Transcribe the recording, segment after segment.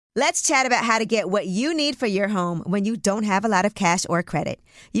Let's chat about how to get what you need for your home when you don't have a lot of cash or credit.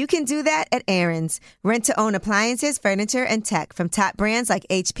 You can do that at Aaron's. Rent-to-own appliances, furniture, and tech from top brands like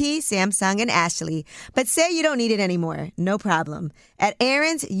HP, Samsung, and Ashley. But say you don't need it anymore. No problem. At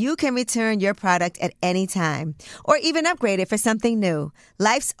Aaron's, you can return your product at any time or even upgrade it for something new.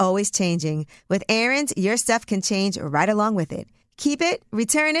 Life's always changing. With Aaron's, your stuff can change right along with it. Keep it,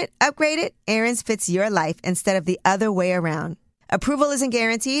 return it, upgrade it. Aaron's fits your life instead of the other way around. Approval isn't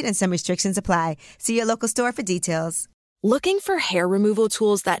guaranteed and some restrictions apply. See your local store for details. Looking for hair removal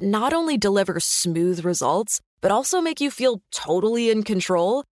tools that not only deliver smooth results, but also make you feel totally in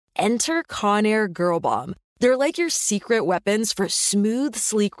control? Enter Conair Girl Bomb. They're like your secret weapons for smooth,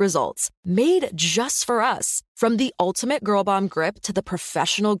 sleek results. Made just for us. From the ultimate Girl Bomb grip to the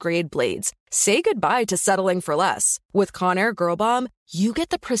professional grade blades. Say goodbye to settling for less. With Conair Girl Bomb, you get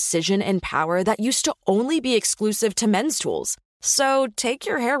the precision and power that used to only be exclusive to men's tools. So take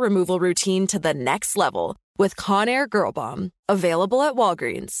your hair removal routine to the next level with Conair Girl Bomb. Available at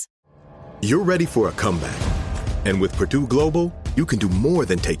Walgreens. You're ready for a comeback. And with Purdue Global, you can do more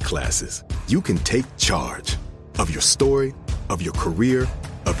than take classes. You can take charge of your story, of your career,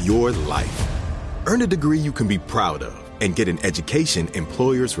 of your life. Earn a degree you can be proud of and get an education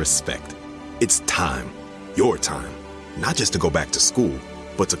employers respect. It's time, your time, not just to go back to school,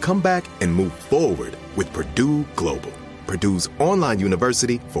 but to come back and move forward with Purdue Global. Purdue's online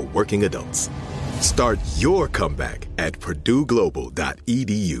university for working adults. Start your comeback at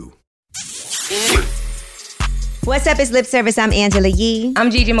purdueglobal.edu. What's up? It's Lip Service. I'm Angela Yee. I'm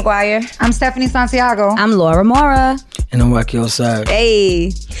Gigi McGuire. I'm Stephanie Santiago. I'm Laura Mora. And I'm Wacky Osai.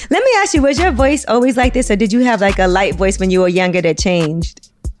 Hey. Let me ask you, was your voice always like this, or did you have like a light voice when you were younger that changed?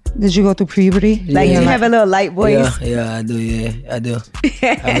 Did you go through puberty? Like, do you have a little light voice? Yeah, I do. Yeah, I do.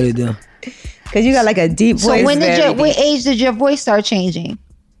 I really do. Because you got like a deep voice. So what age did your voice start changing?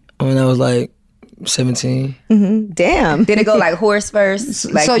 When I was like 17. Mm-hmm. Damn. Did it go like hoarse first?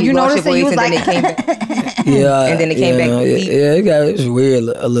 Like so you noticed that you was like... Then it came back. Yeah. And then it came back deep? Yeah, it was weird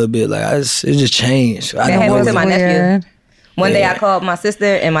a little bit. Like, it just changed. That happened to my nephew. One day I called my sister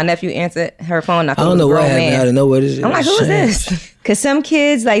and my nephew answered her phone. I don't know what happened. I don't know what it is. I'm like, who is this? Because some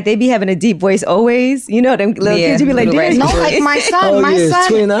kids, like, they be having a deep voice always. You know, them little kids, you be like, no, like my son.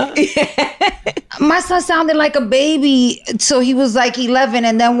 My son sounded like a baby. So he was like 11.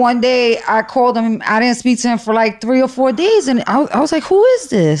 And then one day I called him. I didn't speak to him for like 3 or 4 days. And I was like, who is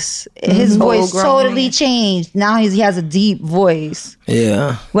this? His voice totally changed. Now he has a deep voice.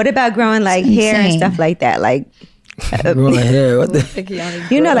 Yeah. What about growing like hair and stuff like that? Like, growing hair. What the?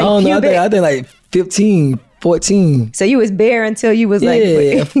 You know, like, I don't know. I think like 15, 14. So you was bare until you was like...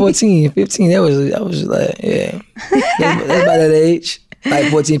 Yeah, 14, 15. I was like, yeah. That's about that age.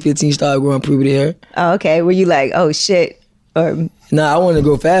 Like 14, 15, started growing puberty hair. Oh, okay. Were you like, oh, shit? Or... Nah, I wanted to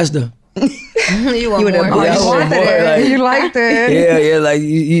grow faster. You want more? You liked it. Yeah. Like,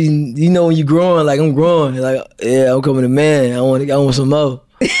 you know when you're growing, like, I'm growing. Like, yeah, I'm coming a man. I want some more.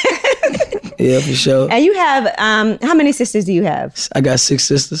 Yeah, for sure. And you have, how many sisters do you have? I got 6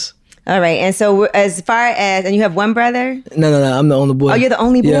 sisters. All right. And so as far as, and you have one brother? No. I'm the only boy. Oh, you're the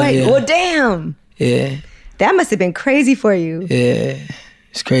only boy? Yeah. Well, damn. Yeah. That must have been crazy for you. Yeah.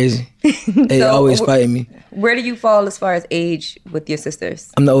 It's crazy. They always fighting me. Where do you fall as far as age with your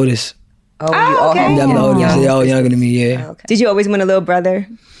sisters? I'm the oldest. Oh, you all okay. I'm the oldest. They all younger than me, yeah. Okay. Did you always want a little brother?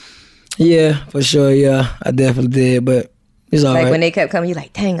 Yeah, for sure, yeah. I definitely did, but it's all like right. when they kept coming, you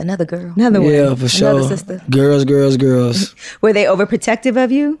like, dang, another girl. Another one. Yeah, for sure. Another sister. Girls. Were they overprotective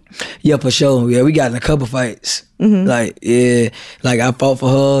of you? Yeah, for sure. Yeah, we got in a couple fights. Mm-hmm. Like, yeah. Like, I fought for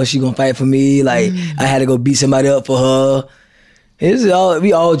her. She gonna fight for me. Like, I had to go beat somebody up for her.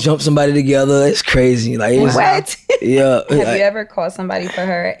 We all jumped somebody together. It's crazy. Like, What? Yeah. Have you ever called somebody for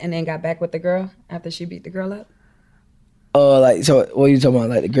her and then got back with the girl after she beat the girl up? So what are you talking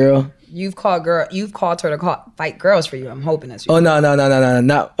about? Like the girl? You've called her to fight girls for you. I'm hoping that's you. Oh, no.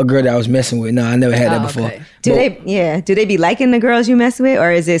 Not a girl that I was messing with. No, I never had that before. Okay. Do they be liking the girls you mess with?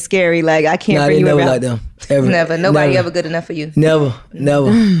 Or is it scary? Like, I can't bring you around? Nah, they never like them. Ever. Never. Nobody ever good enough for you. Never.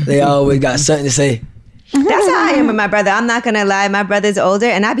 They always got something to say. That's how I am with my brother. I'm not gonna lie. My brother's older,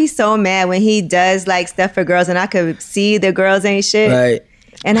 and I be so mad when he does like stuff for girls, and I could see the girls ain't shit. Right.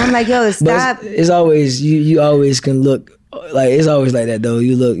 And I'm like, yo, stop. But it's always you always can look like it's always like that though.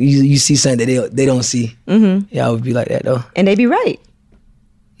 You look, you see something that they don't see. Mm-hmm. Yeah, I would be like that though. And they be right.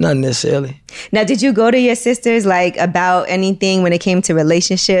 Not necessarily. Now, did you go to your sisters like about anything when it came to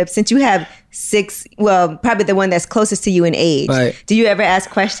relationships? Since you have 6, well, probably the one that's closest to you in age. Right. Do you ever ask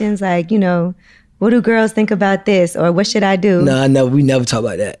questions like, what do girls think about this? Or what should I do? No, we never talk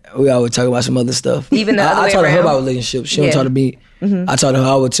about that. We always talk about some other stuff. Even the other way I talk to her around? about relationships. She don't talk to me. I talk to her,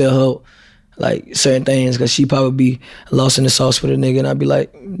 I would tell her like certain things because she probably be lost in the sauce with a nigga and I'd be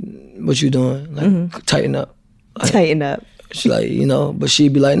like, what you doing? Like, tighten up. Like, Tighten up. she like, you know, but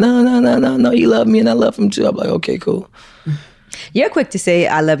she'd be like, no, he love me and I love him too. I'm like, okay, cool. You're quick to say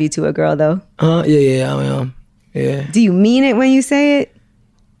I love you to a girl though. Yeah, I am. Yeah. Do you mean it when you say it?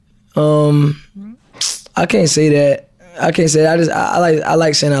 I can't say that. I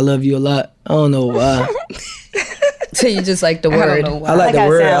like saying I love you a lot. I don't know why. So you just like the word. I like the how it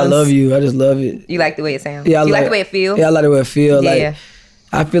word I sounds. love you. I just love it. You like the way it sounds? Yeah, You like the way it feels? Yeah, I like the way it feels. Yeah. Like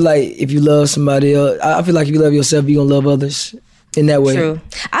I feel like if you love somebody else, I feel like if you love yourself, you're gonna love others in that way. True.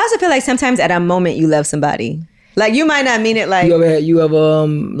 I also feel like sometimes at a moment you love somebody. Like you might not mean it like You ever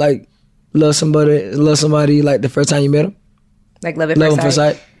like love somebody like the first time you met them? Like love at Love first them first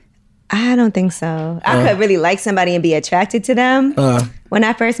sight? sight? I don't think so. I could really like somebody and be attracted to them when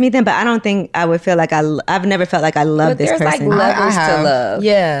I first meet them, but I don't think I would feel like I've never felt like I love But this there's person. like levels to have. love.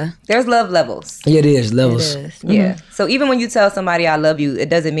 Yeah. There's love levels. Yeah, it is levels. Yeah. So even when you tell somebody I love you, it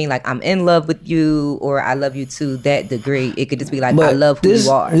doesn't mean like I'm in love with you or I love you to that degree. It could just be like I love who you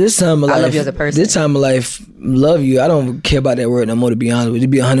are. This time of life, I love you as a person. This time of life, love you. I don't care about that word no more. To be honest with you, to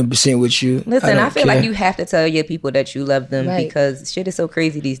be 100% with you. Listen, I don't feel care. like you have to tell your people that you love them because shit is so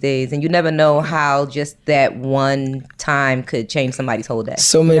crazy these days, and you never know how just that one time could change somebody's whole day.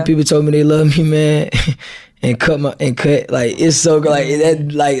 So many people told me they love me, man, and cut like it's so good. Like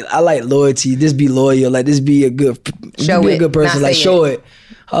that, like I like loyalty. Just be loyal. Like just be a good, Show be a it, good person. not Like say show it.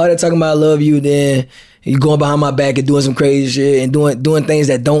 All that talking about I love you, then you going behind my back and doing some crazy shit and doing things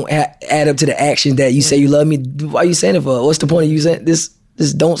that don't add up to the action that you say you love me. Why are you saying it for? What's the point of you saying this?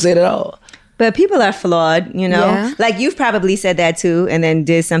 Just don't say it at all. But people are flawed, you know? Yeah. Like you've probably said that too and then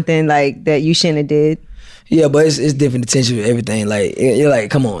did something like that you shouldn't have did. Yeah, but it's different attention with everything. Like you're like,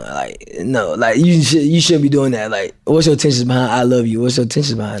 come on, like no, like you should be doing that. Like, what's your intentions behind I love you? What's your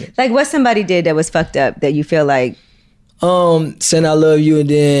intentions behind it? Like what somebody did that was fucked up that you feel like, Saying I love you and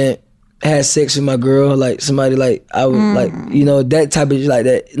then had sex with my girl, like somebody like I would like, you know, that type of like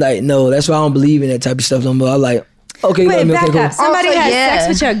that. Like no, that's why I don't believe in that type of stuff no more. I'm like, okay, you wait, love me, back okay, cool. up. Somebody Also, had yeah. sex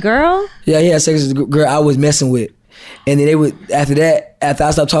with your girl? Yeah, he had sex with the girl I was messing with, and then they would after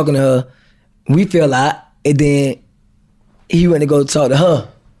I stopped talking to her, we fell out, and then he went to go talk to her.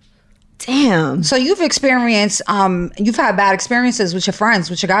 Damn. So you've experienced, you've had bad experiences with your friends,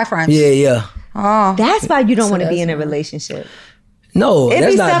 with your guy friends. Yeah. Oh. That's why you don't want to be in a relationship. No, It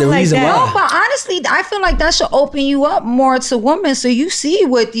that's be not stuff the like reason that. why. No, but honestly, I feel like that should open you up more to women, so you see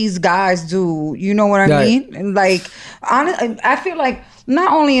what these guys do. You know what I Right. mean? And like, I feel like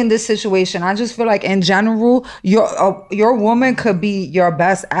not only in this situation, I just feel like in general, your woman could be your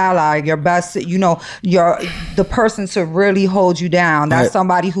best ally, your best, you know, the person to really hold you down. That's Right.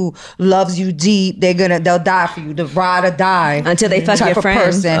 somebody who loves you deep. They'll die for you, the ride or die Until they fuck type your of friend.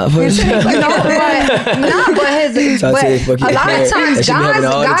 person. Try to say fuck A your lot friend. of times That should be happening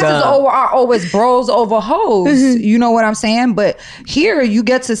all the guys time. are always bros over hoes. You know what I'm saying? But here you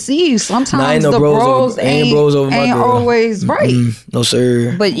get to see sometimes Nah, ain't no the bros bros over- ain't bros over my ain't girl. always right. No sir.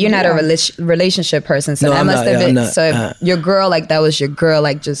 But you're not a relationship person, so No, that I'm must not, have yeah, been. I'm not. So your girl, like that was your girl,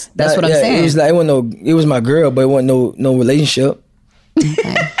 like just that's what I'm Yeah, saying. It was like it was my girl, but it wasn't no relationship.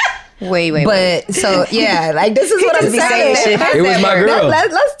 Wait. But so yeah, like this is what I'm just be saying saying. shit. It was my girl.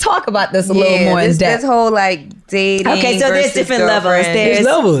 Let's talk about this a little more in this depth. whole like dating. Okay, so there's versus different levels. girlfriend. There's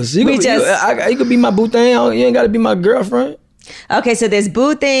levels. You could be my boo thing. You ain't got to be my girlfriend. Okay, so there's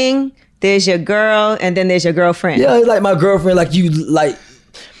boo thing, there's your girl, and then there's your girlfriend. Yeah, it's like my girlfriend. Like you, like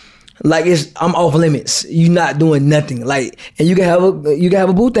I'm off limits. You not doing nothing. Like, and you can have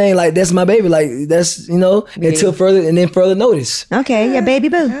a boo thing. Like that's my baby. Like that's until further notice. Okay, your baby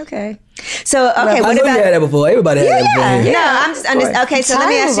boo. Okay. So okay, I what know you about? had that before. Everybody had that before. No, I'm just okay. So let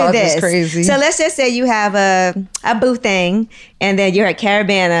me Time ask you about this this. crazy. So let's just say you have a boo thing, and then you're at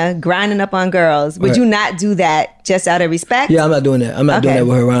Caravana grinding up on girls. Would Right. you not do that just out of respect? Yeah, I'm not doing that. I'm not doing Okay. that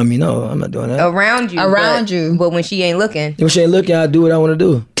with her around me. No, I'm not doing that. Around you. But when she ain't looking. If she ain't looking, I do what I want to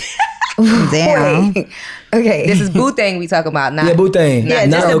do. Damn. Okay, This is boo thing we talking about, not Yeah, boo thing. Yeah,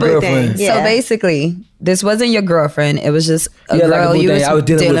 not just no a boo girlfriend. thing. Yeah. So basically, this wasn't your girlfriend. It was just a Yeah, girl like a boo you thing. I was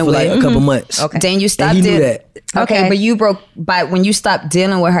dealing with for like a couple months. Okay. Then you stopped. And he knew that. Okay, but you broke. But when you stopped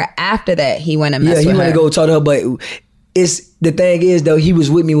dealing with her after that, he went and Yeah, messed he with wanted her. to go talk to her, but it's the thing is though, he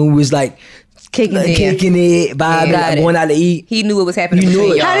was with me when we was like Kicking it. kicking it, vibing, Got like, it. going out to eat. He knew what was happening You knew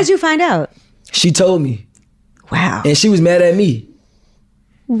between it. y'all. How did you find out? She told me, Wow. and she was mad at me.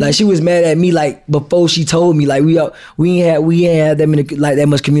 Like she was mad at me like before she told me. Like we ain't had that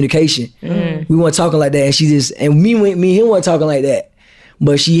much communication. We weren't talking like that. And she just me and him weren't talking like that.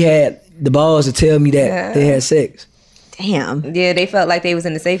 But she had the balls to tell me that they had sex. Damn. Yeah, they felt like they was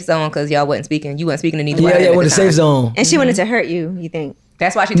in the safe zone because y'all wasn't speaking. You wasn't speaking to neither one. Yeah, in the safe zone. And she wanted to hurt you. You think?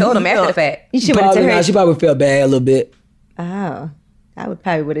 That's why she told him after the fact. She wanted to hurt you. She probably felt bad a little bit. Oh.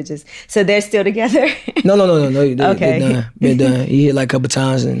 I would have just. So they're still together? No. Okay. Been done. He hit like a couple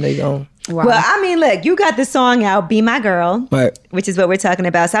times and they gone. Wow. Well, I mean, look, you got the song out, Be My Girl, right? Which is what we're talking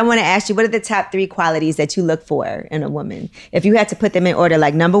about. So I want to ask you, what are the top 3 qualities that you look for in a woman? If you had to put them in order,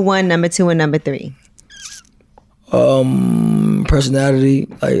 like number 1, number 2, and number 3. Personality,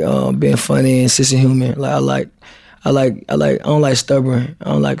 like being funny and sense of humor. Like I don't like stubborn. I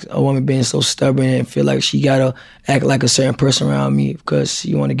don't like a woman being so stubborn and feel like she gotta act like a certain person around me because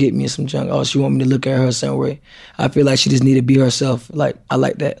she want to get me in some junk or she want me to look at her a certain way. I feel like she just need to be herself. Like I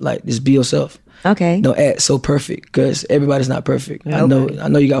like that. Like just be yourself. Okay. Don't act so perfect because everybody's not perfect. Okay. I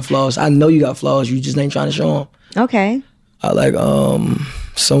know you got flaws. I know you got flaws. You just ain't trying to show them. Okay. I like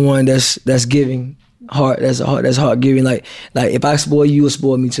someone that's giving. That's heart giving. Like if I spoil you, you'll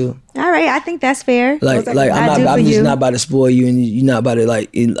spoil me too. All right, I think that's fair. I'm just not about to spoil you, and you're not about to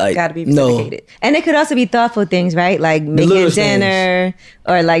like gotta be reciprocated. No. And it could also be thoughtful things, right? Like making dinner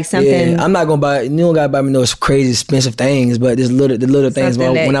or like something. Yeah, I'm not gonna buy. You don't gotta buy me no crazy expensive things, but just the little things.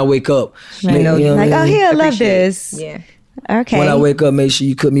 When I wake up, right. You know like, oh, here, I love this. Yeah. Okay. When I wake up, make sure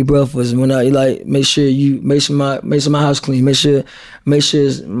you cook me breakfast. When I make sure my house clean. Make sure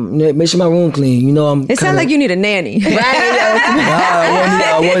my room clean. You know It sounds like you need a nanny, right?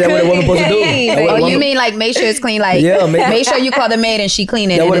 What am I supposed to do? Oh, you mean like make sure it's clean? Like make sure you call the maid and she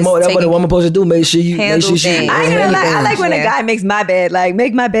clean it. That's what a woman supposed to do. Make sure you handle things. I like when a guy makes my bed. Like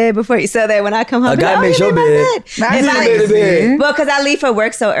make my bed before you, so that when I come home, a guy makes your bed. Well, because I leave for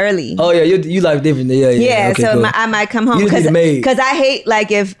work so early. Oh yeah, you life different. Yeah. Okay, so I might come home because I hate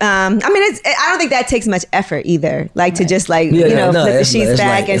like if I don't think that takes much effort either. Like to just flip the sheets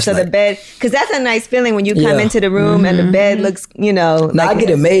back and so the bed, because that's a nice feeling when you come into the room and the bed looks I get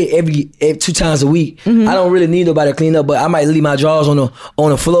it made every 2 times a week. I don't really need nobody to clean up, but I might leave my drawers on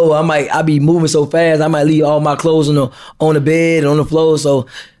the floor. I be moving so fast. I might leave all my clothes on the bed and on the floor. So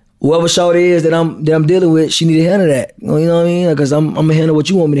whoever short is that I'm dealing with, she need to handle that. You know what I mean? Because I'm gonna handle what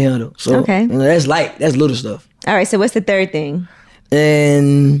you want me to handle. So okay, that's light. That's little stuff. All right. So what's the third thing?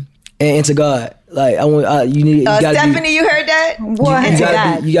 And to God. Like you gotta Stephanie, you heard that?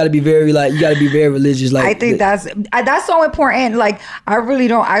 What? You gotta be very religious. Like I think that's so important. Like I really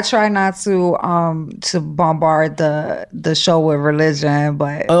don't. I try not to bombard the show with religion,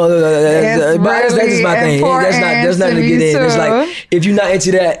 but that's just my thing. That's not to get in. It's like if you're not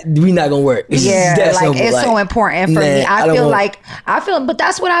into that, we not gonna work. It's so important for me. I feel, but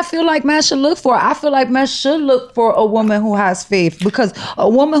that's what I feel like men should look for. I feel like men should look for a woman who has faith, because a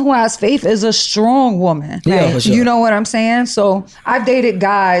woman who has faith is a strong woman. Yeah, for sure. You know what I'm saying? So I've dated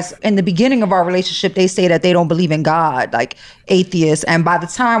guys in the beginning of our relationship, they say that they don't believe in God, like atheists. And by the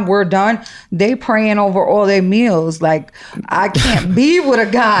time we're done, they praying over all their meals. Like I can't be with a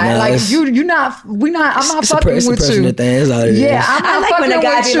guy. I'm not fucking with you. Yeah, I'm not fucking when a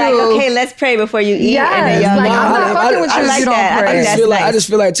guy be like, okay, let's pray before you eat. Yes, I'm not fucking with you if you don't pray. I just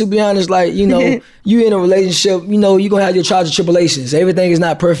feel like, to be honest, like, you in a relationship, you're gonna have your trials and tribulations. Everything is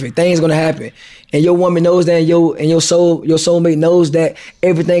not perfect. Things gonna happen. And your woman knows that, and your soulmate knows that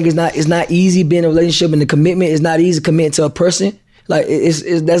everything is not easy being in a relationship, and the commitment is not easy committing to a person. Like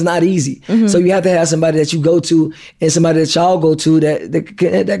that's not easy. Mm-hmm. So you have to have somebody that you go to and somebody that y'all go to that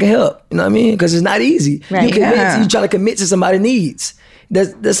can help. You know what I mean? Because it's not easy. Right. You try to commit to somebody's needs.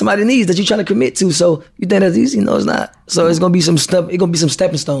 There's somebody needs that you're trying to commit to. So you think that's easy? No, it's not. So it's gonna be some stuff. It's gonna be some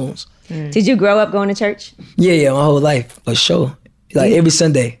stepping stones. Mm. Did you grow up going to church? Yeah, my whole life, for sure. Like every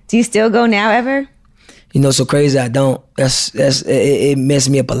Sunday. Do you still go now ever? So crazy I don't. It messed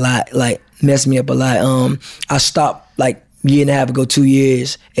me up a lot. I stopped like year and a half ago, 2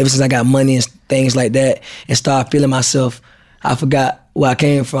 years, ever since I got money and things like that, and started feeling myself. I forgot where I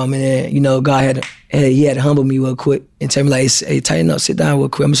came from, and then God had to humble me real quick and tell me like, hey, tighten up, sit down real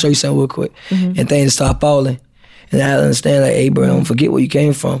quick. I'm gonna show you something real quick, and things start falling, and I had to understand like, hey, bro, don't forget where you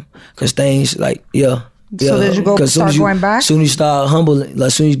came from, because things like So did you start going back? As soon as you start humbling, like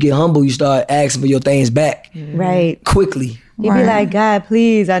as soon as you get humble, you start asking for your things back. Right. Quickly. You'd be like, God,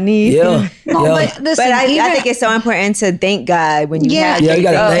 please, I need. Yeah. No, yeah. but listen, But I think it's so important to thank God when you have. Yeah, you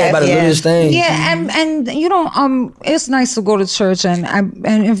gotta think about the littlest thing. Yeah, and you know, it's nice to go to church, and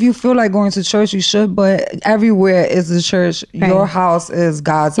if you feel like going to church, you should. But everywhere is the church. Right. Your house is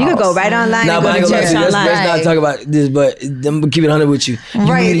God's house. You could go right online and go to church online. Let's not talk about this, but I'm gonna keep it 100 with you.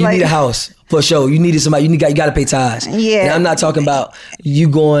 You need a house. For sure, you needed somebody. You got to pay tithes. Yeah, and I'm not talking about you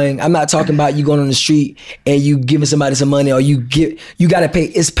going. I'm not talking about you going on the street and you giving somebody some money, or you got to pay.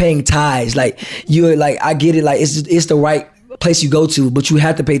 It's paying tithes. Like you're like, I get it. Like it's the right place you go to, but you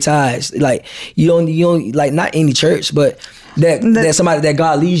have to pay tithes. Like you don't like not any church, but that somebody that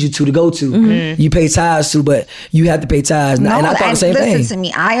God leads you to go to. Mm-hmm. You pay tithes to, but you have to pay tithes. No, and I thought the same thing. Listen to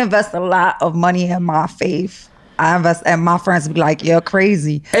me. I invest a lot of money in my faith. I invest, and my friends be like, "You're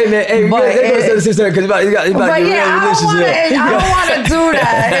crazy." Hey man, because you got I don't want to do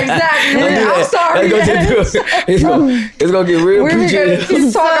that. Exactly. I'm sorry. It's gonna get real preachy.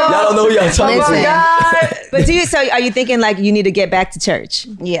 Y'all don't know who y'all talking to. God. But are you thinking like you need to get back to church?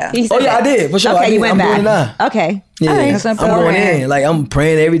 Yeah. Yeah, I did for sure. Okay, you went back. Doing it now. Okay. Yeah, right. I'm going in. Like I'm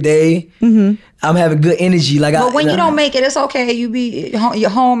praying every day. Mm-hmm. I'm having good energy. But when you don't make it, it's okay. Your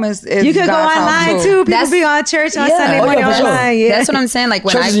home is you could God's go online too. People be on church on Sunday morning online. Yeah. That's what I'm saying. Like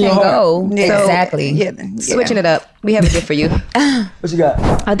when church I can go. Yeah. So, exactly. Yeah. Switching it up. We have a gift for you. What you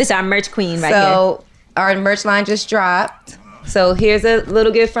got? Oh, this is our merch queen right here. So our merch line just dropped. So here's a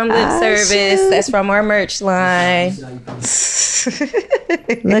little gift from Lip Service. Shoot. That's from our merch line.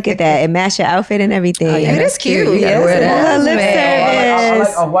 Look at that. It matched your outfit and everything. Oh, yeah, that's cute. Yes, Wear that. Lip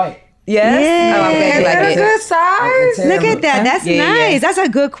Service. I like a white. Yes. Yeah. Oh, I'm glad you like It's a it. good size. Look at that. That's nice. Yeah. That's a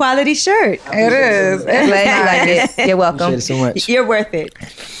good quality shirt. It is. I'm glad you like it. You're welcome. Appreciate it so much. You're worth it.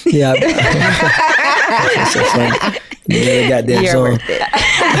 Yeah. That's so funny. Yeah, goddamn You're song. worth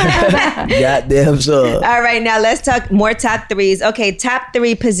it. Goddamn song. All right, now let's talk more top threes. Okay, top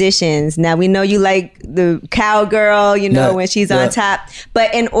 3 positions. Now we know you like the cowgirl, when she's on top.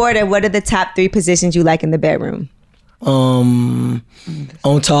 But in order, what are the top 3 positions you like in the bedroom? On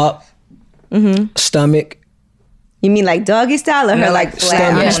top, stomach. You mean like doggy style or her like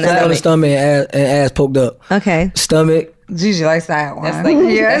flat? Stomach, on the stomach and ass poked up. Okay. Stomach. Gigi likes that one. That's like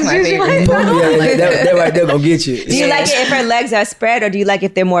that's my Gigi favorite. likes that. That right there gonna get you. Do you like it if her legs are spread or do you like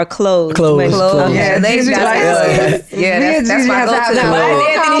if they're more closed? Closed. Okay. Yeah, Legs Gigi got likes closed. Yeah, that's my go-to. Why is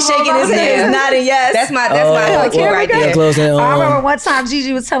Anthony shaking his head? He's nodding yes. That's my go-to right there. Close that I remember one time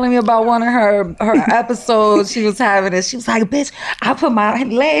Gigi was telling me about one of her episodes she was having, and she was like, "Bitch, I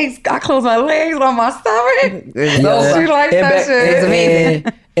close my legs on my stomach." She likes that shit. It's amazing.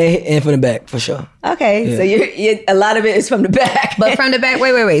 And from the back, for sure. Okay, so you're a lot of it is from the back. But from the back,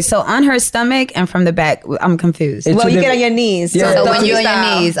 wait. So on her stomach and from the back, I'm confused. Well, you get on your knees. Yeah. So when you're on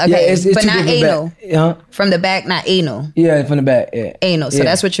your knees, okay, it's but two not different anal. Yeah. From the back, not anal. Yeah, from the back. Yeah. Anal. So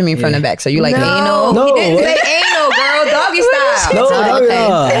that's what you mean from the back. So you like No. anal? No. He didn't say anal, girl. Doggy style. No,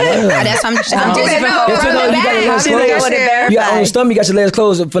 That's I'm just You got your legs closed. You got on your stomach, you got your legs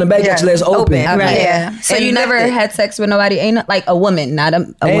closed. From the back, you got your legs open. Okay. Right. Yeah. So And you never had sex with nobody anal, like a woman, not a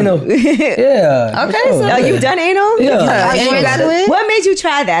Anal. woman. Yeah. Okay, for sure. so- Oh, you've done anal? Yeah. And you got it? What made you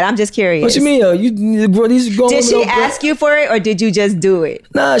try that? I'm just curious. What you mean? These grown Did women she don't- ask you for it or did you just do it?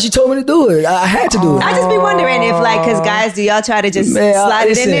 Nah, she told me to do it. I had to do it. I just be wondering if, like, because guys, do y'all try to just Man, slide it in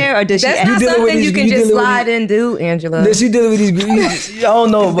listen. there or does she That's ask? not dealing with something these- you can you just dealing with slide and do, Angela. She dealing with these. I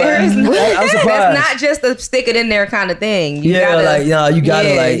don't know, but I'm surprised. That's not just a stick it in there kind of thing. You Yeah, gotta, like, nah, you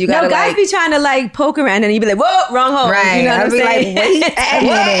gotta, like- you No, gotta guys like, be trying to like poke around and you be like, whoa, wrong hole. Right. You know what I'd I'm be saying?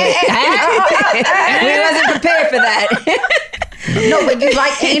 We wasn't prepared for that. No, but you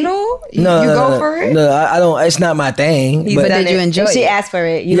like anal? No, you no, go no, for it? No, I don't. It's not my thing. But did you enjoy If she it? asked for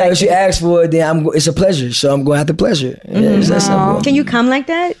it, you yeah, like if she it. asks for it, then it's a pleasure. So I'm going to have to pleasure. Yeah, it's that simple. Can you come like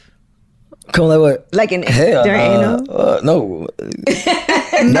that? Come like what? Like in Hell, during anal? no.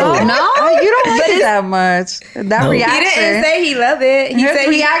 No, you don't like it that much. That No. reaction. He didn't say he loved it. He His said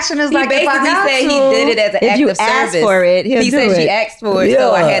reaction is he like, if I basically got said he to. did it as an If act you of ask service. for it, he'll he do said she it. asked for it,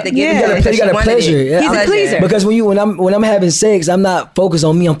 so I had to give Yeah. it to her. You because got she a wanted pleasure. it. Yeah. He's a pleaser. Because when I'm having sex, I'm not focused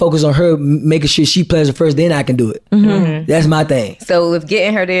on me. I'm focused on her making sure she pleasure first. Then I can do it. Mm-hmm. That's my thing. So if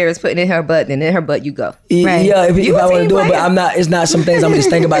getting her there is putting it in her butt, then in her butt you go. Right. Yeah, if You I a want to team do it, but player. I'm not. It's not some things I'm just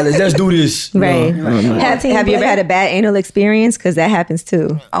thinking about. Let's do this. Right. No. Have you ever had a bad anal experience? Because that happens too.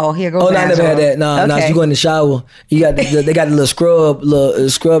 Oh, here goes Oh, no, I never Angela. had that. No, Okay. you go in the shower. You got they got the little scrub.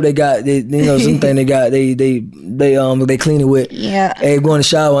 They got something they got. They clean it with. Yeah. Hey, go in the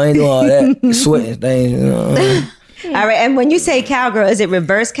shower. I ain't doing all that sweating things. All right. And when you say cowgirl, is it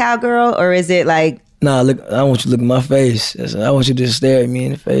reverse cowgirl or is it like? Nah, look. I want you to look at my face. I want you to just stare at me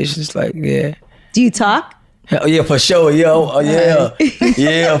in the face. It's like, yeah. Do you talk? Oh yeah, for sure. Yeah,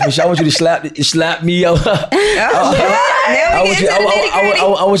 yeah, for sure. I want you to slap me. I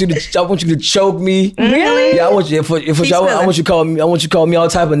want you to choke me. Really? Yeah, I want you for sure. I want you to call me all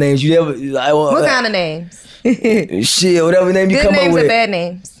type of names. You ever? What kind of names? Shit, whatever name you Good come names up with. or bad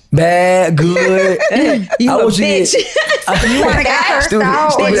names? Bad, good. You a bitch. You want to get cursed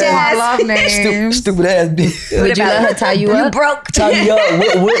out? I love names. Stupid ass bitch. Would you let her tie you up? You broke. Tie me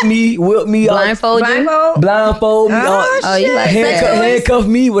up, whip me. Blindfold you? Blindfold me. Oh, you like handcuff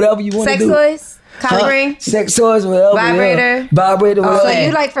me, whatever you want to do. Sex toys? Collar ring? Sex toys, whatever. Vibrator? Yeah. Vibrator, whatever. So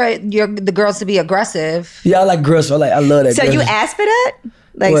you like for the girls to be aggressive? Yeah, I like girls. So I love that. So girl. you ask for that?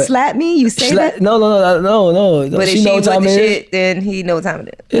 Like What? slap me? You say that? No. But if she know with what time the it is. shit, then he know what time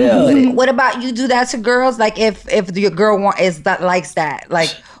it is. Yeah. What about you do that to girls? Like if your girl likes that, like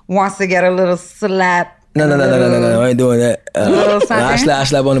wants to get a little slap. No. I ain't doing that. I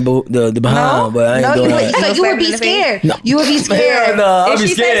slap on the behind, but I ain't doing that. So you would be scared. No. You would be scared. No, I'll If be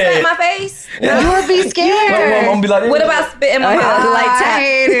she scared. say slap my face, You would be scared. I'm gonna be like, what about spit in my mouth? I Like tap?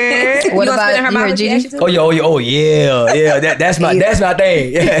 hate it. What You gonna about spit in her you mouth heard if she Gigi? asks you to? oh yeah. That's my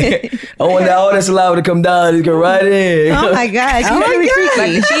thing. Yeah. I want all that saliva to come down and go right in. Oh my gosh. You really freaky.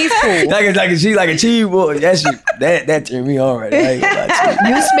 Like the cheese pool. like a cheese boy. That turned me on right. I ain't gonna lie to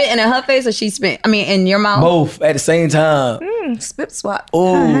you. You spit in her face or she spit? I mean, in your mouth? Both at the same time. Spit swap.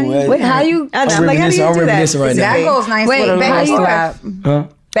 Oh, Wait, how you? I know, I'm I'm like, how do you do that? reminiscing right That now. goes nice Wait, with a back little and slap. Huh?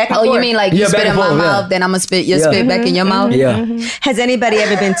 Back and Oh, forth. you mean like you Yeah, spit back in and my forth, yeah. mouth, then I'm gonna spit your spit back in your mouth? Yeah. Has anybody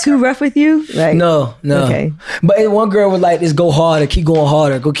ever been too rough with you? Like, No. Okay. But one girl was like, "Just go harder, keep going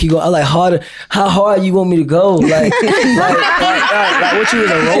harder, keep going." I like harder. How hard you want me to go? Like what? You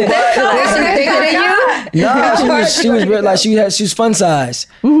was a robot? Was she bigger than you? No, she was real, like she was fun size.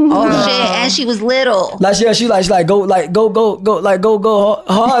 Oh shit! And she was little. Like she go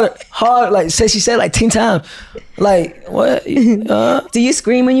harder. Like she said like 10 times. Like what? do you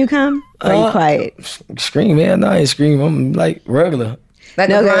scream when you come? Or are you quiet? Scream, man. No, I ain't scream. I'm like regular. Like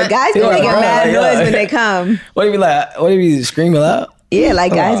No, a grunt? guys be making mad noise when they come. What do you mean like? What do you mean screaming loud? Yeah,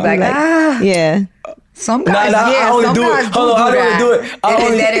 like guys be like, yeah. Some Nah, guys, I only some do guys it. Hold on, I only do it. Is it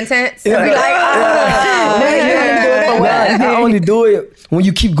that intense? I only do it when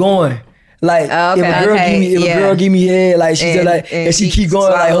you keep going. Like if a girl give me head, like she just like, and she keep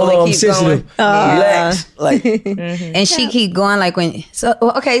going, like hold on, I'm sensitive. Relax, like. And she keep going like when. So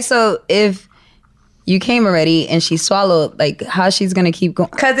okay, so if you came already and she swallowed, like how she's gonna keep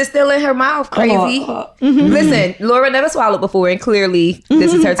going? Because it's still in her mouth. Crazy. Listen, Laura never swallowed before, and clearly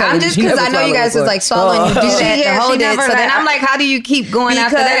this is her time. I'm just because I know you guys was like swallowing, you do that to hold it. So then I'm like, how do you keep going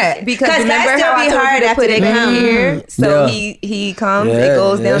after that? Because guys remember still how I be told hard you to after put they it come. here? So Yeah. he comes, Yeah, it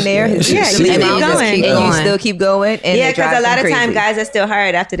goes down yes, there. yes. His Yeah, and keep then going. you just keep And going. you You still keep going. And Yeah, it because a drives lot them of time crazy. guys are still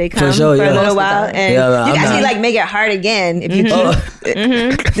hard after they come sure, for yeah. a little Most of the while, time. and Yeah, you I'm actually not- like make it hard again if you keep. Does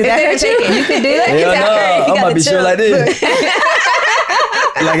that hurt you? You can do it. Yeah, no, I might be sure like this.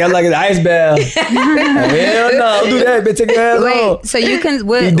 like I'm like an ice bath. Hell no, don't do that, bitch. Take your ass Wait, off. so you can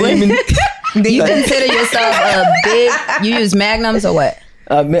You demon. you consider yourself a big? You use magnums or what?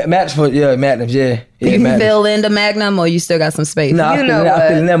 Magnums, yeah. You Magnums. fill in the magnum, or you still got some space? No, I feel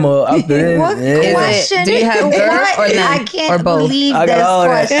in them. I feel in What yeah. question? Do you have girth or none? I can't Or both? believe I got this all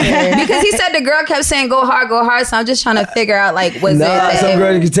that. question. Because he said the girl kept saying go hard. So I'm just trying to figure out like was Nah, it some that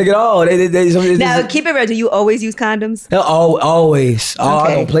girls can take it all. Now, keep it real. Do you always use condoms? Always. Oh, I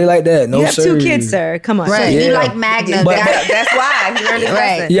Okay. don't play like that. No, You have sir. 2 kids, sir. Come on. Right. You Yeah. like Magnum. But- That's why he learned his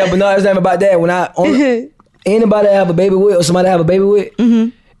Right. lesson. Yeah, but no, it's not about that. When anybody I have a baby with or somebody I have a baby with,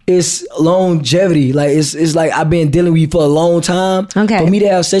 it's longevity. Like it's like I've been dealing with you for a long time. Okay. For me to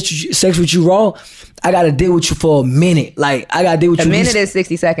have sex with you raw, I gotta deal with you for a minute. Like I gotta deal with A you. minute is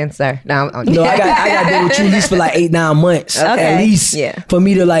 60 seconds, sir. No, No, I gotta deal with you at least for like 8-9 months. Okay. At least. Yeah. For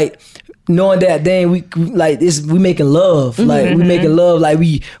me to like knowing that dang we like this, we making love. Like we making love. Like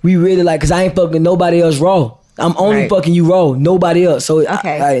we really like, cause I ain't fucking nobody else raw. I'm only Right. fucking you raw. Nobody else. So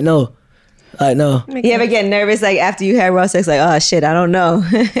Okay. I know. I know. You ever get nervous like after you had raw sex? Like, oh shit, I don't know.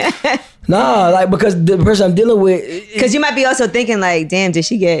 Nah, like because the person I'm dealing with. Because you might be also thinking like, damn, did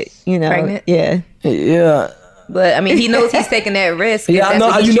she get Pregnant? Yeah. Yeah. But I mean, he knows he's taking that risk. Yeah, I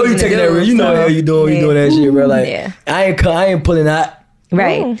know. You know you taking that risk. You know how you doing. You doing that shit, bro. Like, Yeah. I ain't pulling that.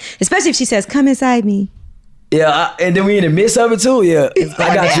 Right. Especially if she says, "Come inside me." Yeah, and then we in the midst of it too. Yeah,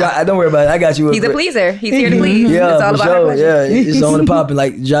 I got you. Don't worry about it. I got you. He's a pleaser. He's here to please. Yeah, It's all for about her sure. pleasure. Yeah, it's on the popping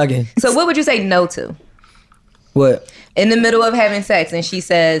like jogging. So what would you say no to? What? In the middle of having sex and she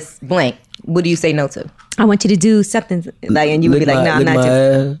says blank, what do you say no to? I want you to do something like, and you would be like, "No, I'm lick not my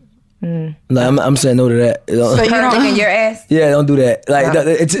doing." ass. Like I'm saying no to that. So you don't licking your ass? Yeah, don't do that. Like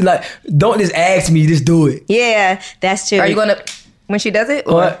it's like don't just ask me, just do it. Yeah, that's true. Are you gonna when she does it?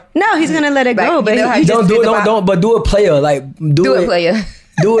 Or? What? No, he's gonna let it go. Like, but you know how he you Don't just do it. did the Don't. But do it player. Like Do it, player.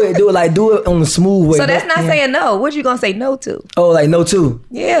 Do it on a smooth way. So that's not saying no. What you gonna say no to? Oh, like no too.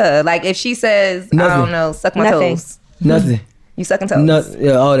 Yeah, like if she says, Nothing. I don't know, suck my Nothing. toes. Nothing. You sucking toes? Nothing.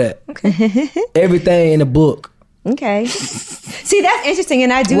 Yeah, all that. Okay. Everything in the book. Okay. See, that's interesting,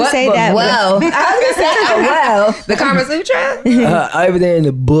 and I do say book? that. Wow. Wow. The Kama Sutra? Everything in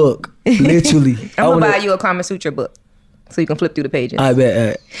the book, literally. I'm gonna buy you a Kama Sutra book so you can flip through the pages. I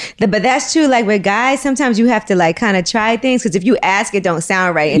bet. But that's true. Like with guys, sometimes you have to like kind of try things because if you ask, it don't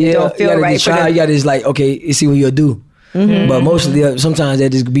sound right and it don't feel right. You gotta just like, okay, you see what you'll do. But mostly, sometimes they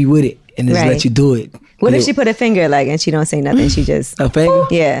just be with it and just let you do it. What if she put a finger like and she don't say nothing? She just a finger?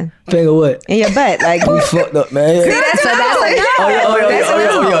 Yeah. Finger what? In your butt, like we fucked up, man. See, that's like Oh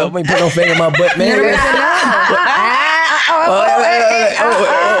yeah. Let me put no finger in my butt, man.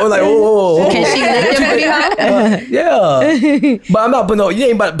 Like, whoa. Can she lick your booty hole? Yeah. But I'm not putting no. You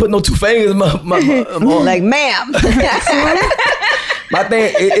ain't about to put no 2 fingers in my like, ma'am. My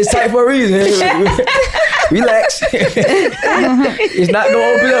thing, it's tight for a reason. Relax. It's not gonna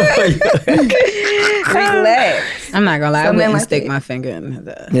open up for you. Relax. I'm not gonna lie. I Something wouldn't like stick it. my finger in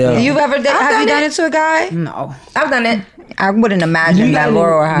the. Yeah. You've ever done? Have you done it to a guy? No. I've done it. I wouldn't imagine that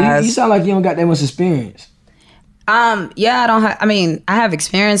Laura has. You sound like you don't got that much experience. Yeah, I don't have. I mean, I have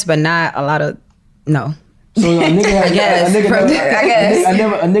experience, but not a lot of. No. So a nigga, guess. A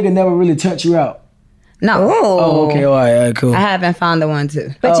nigga never really touched you out. No. Oh, okay, all right, cool. I haven't found the one too.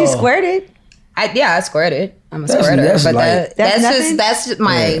 But you squirted. I squirted. I'm a That's- squirter, that's but light. that's just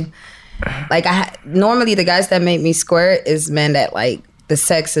my. Like normally the guys that make me squirt is men that like the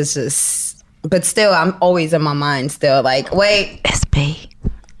sex is just. But still, I'm always in my mind. Still, like, wait, SB.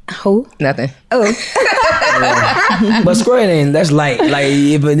 who? Nothing. But squirting, that's light. Like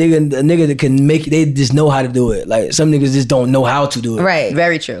if a nigga that can make it, they just know how to do it. Like some niggas just don't know how to do it. Right.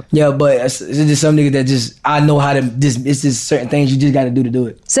 Very true. Yeah, but it's just some nigga that just I know how to. It's just certain things you just got to do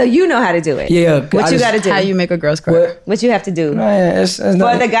it. So you know how to do it. Yeah. What you got to do? How you make a girl squirt? What you have to do? Man, it's For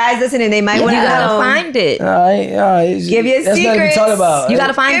not, the guys listening, they might want to You gotta know. find it. Give your that's not to be secrets. talked about. You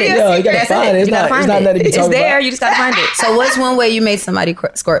gotta find it. Yeah, you gotta That's find it. It's You gotta not. find It's not it. nothing to be It's talked there. about. You just gotta find it. So what's one way you made somebody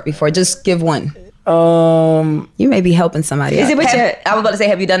squirt before? Just give one. You may be helping somebody. Is out. it with your? I was about to say,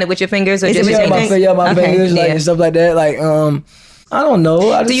 have you done it with your fingers or Is it just with with your your fingers? my Okay. fingers, like and stuff like that. Like I don't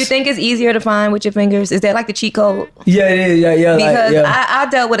know. Do you think it's easier to find with your fingers? Is that like the cheat code? Yeah, it is. Yeah. Because like, I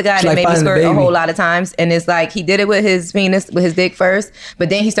dealt with a guy It's that like made me finding the squirt a baby. whole lot of times, and it's like he did it with his penis, with his dick first, but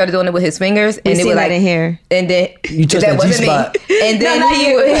then he started doing it with his fingers, and it was like in here. and then You touched that wasn't G-spot. me. And then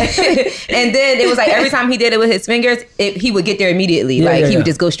and then it was like every time he did it with his fingers, he would get there immediately. Yeah, like yeah, he would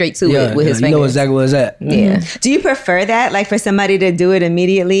yeah. just go straight to it with his You fingers. know exactly where it's at. Yeah. Do you prefer that, like for somebody to do it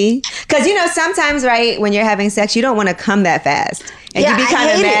immediately? Because you know sometimes, right, when you're having sex, you don't want to come that fast, and Yeah, you be I kind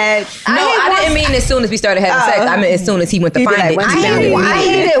of hate it. mad. No, I didn't mean as soon as we started having sex. I mean as soon as he went to He did find like it. once he he found found it it. I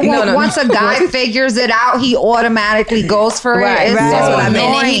immediately. hate it when No. once a guy figures it out, he automatically goes for it. Right, It's right. so That's what I And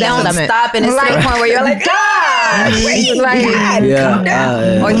meant. then he That's what I don't meant. stop, and it's to the point where you're like,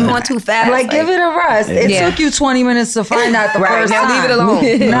 Yeah. or you going too fast. Like, give it a rest. It Yeah. took you 20 minutes to find out the Right, first now time. leave it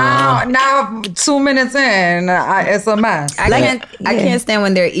alone. Now 2 minutes in, it's a mess. I can't stand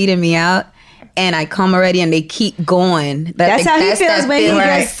when they're eating me out and I come already and they keep going. That's how he feels when he feeling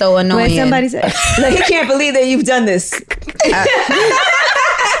gets is so annoying. When somebody says, like, he can't believe that you've done this.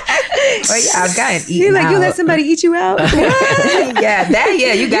 I've gotten He's eaten like, you let out. somebody eat you out? You got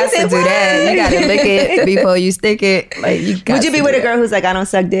to do that. You got to lick it before you stick it. Like, you got Would you be to with do a girl who's like, I don't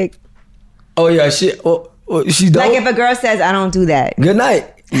suck dick? Oh yeah, shit. Oh, she don't. Like if a girl says, I don't do that. Good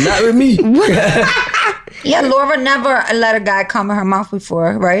night. Not with me. Yeah, Laura never let a guy come in her mouth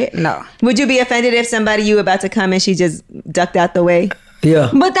before, right? No. Would you be offended if somebody you were about to come and she just ducked out the way?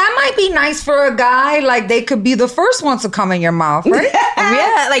 Yeah. But that might be nice for a guy. Like they could be the first one to come in your mouth, right?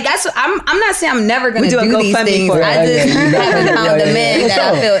 Yeah, like that's. I'm not saying I'm never gonna We do a do these GoFundMe things. for it. I just haven't found the man that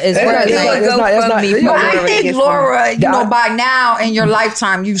I feel is worth it. But I think Laura, by now in your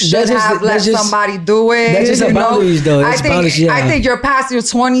lifetime, you should have let somebody do it. That's just boundaries, though. That's boundaries, I think you're past your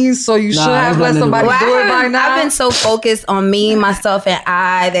 20s, so you should have let somebody do it by now. I've been so focused on me, myself, and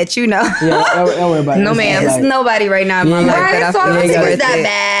I that Yeah, don't worry about it. No, man. There's nobody right now in my life that I so I feel don't is think worth it's that it.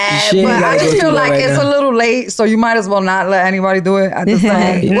 bad. She ain't But I gotta just go feel through that like right it's now. a little late, so you might as well not let anybody do it at the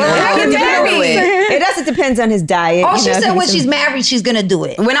same. Well, I can do it. It also depends on his diet. Oh, you she know, said if when he's she's married, she's gonna do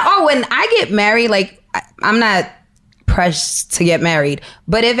it. When I get married, like I'm not pressed to get married,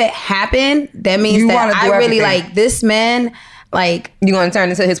 but if it happened, that means You that wanna do I really everything. like this man. Like, You gonna turn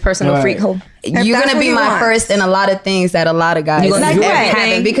into his personal freak hole? you're that's gonna what be he my wants. first in a lot of things that a lot of guys gonna never do happen,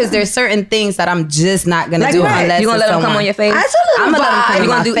 everything? because there's certain things that I'm just not gonna do Right. unless You gonna it's let him come someone. on your face? That's a little I'm gonna let him come vibe. on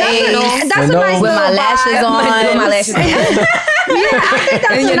my do face. That's a nice With my little lashes vibe. on. With my lashes on. Yeah, I think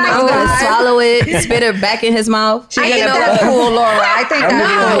that's And a you know, nice I'm gonna vibe. swallow it, spit it back in his mouth. I think that's cool, Laura. I think that's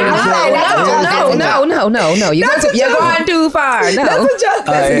cool. No. You're going too far. No.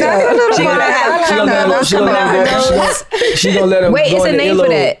 She gonna let him Wait, go it's a in the name for earlobe.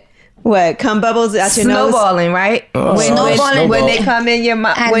 that. What? Cum bubbles out your nose? Snowballing, right? When they come in your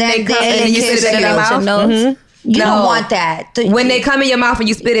mouth, And when then they come they in and you kiss spit it in you your out your mouth. nose. You No. don't want that. When they come in your mouth and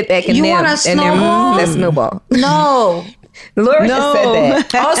you spit it back in You them, want a and their snowball? that's snowball. No. Laura just said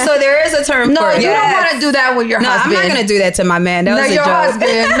that. Also, there is a term No, for it. you don't want to do that with your No, husband. I'm not gonna do that to my man. That No, was a your joke.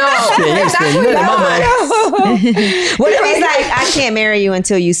 husband. No. That's what you want. What if he's like, I can't marry you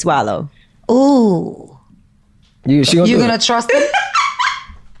until you swallow? Ooh. She gonna You do gonna it. trust him?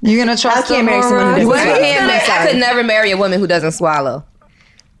 You gonna trust I can't him? marry someone who Laura? doesn't swallow. I could never marry a woman who doesn't swallow.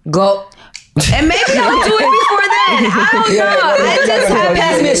 Go. And maybe I'll do it before then. I don't know. I just have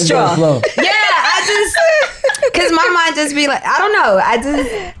Pass me a straw. Yeah, I just, cause my mind just be like, I don't know. I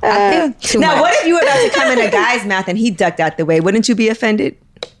think too Now, much. what if you were about to come in a guy's mouth and he ducked out the way? Wouldn't you be offended?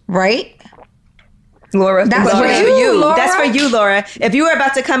 Right? Laura, That's Laura, for you, Laura. That's for you, Laura. If you were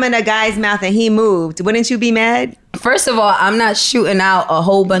about to come in a guy's mouth and he moved, wouldn't you be mad? First of all, I'm not shooting out a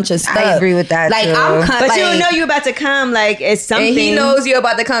whole bunch of stuff. I agree with that, Like too. But like, you don't know you're about to come. Like it's something. and he knows you're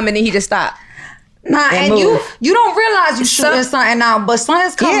about to come, and then he just stopped. Nah, and move. you don't realize you shooting something out, but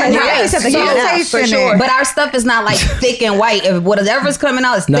something's coming Yeah, out. yeah, something So coming out, taste for in sure. it. But our stuff is not like thick and white. If whatever's coming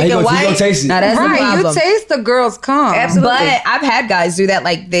out is Nah, thick he and gonna- he white, gonna taste it. now that's the Right, problem. you taste the girl's cum. Absolutely. But I've had guys do that.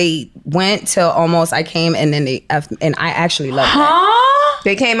 Like they went to almost I came and then and I actually loved that.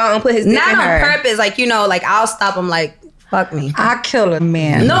 They came out and put his dick Not in on her. purpose. Like, you know, like I'll stop them like, fuck me. I kill a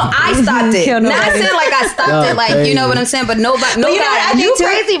man. No, I stopped it. Kill Not nobody. saying like I stopped it, like, you know what I'm saying? But nobody, you know what I think You too?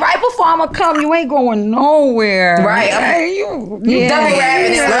 crazy. Right before I'ma come, you ain't going nowhere. Right. Hey, you double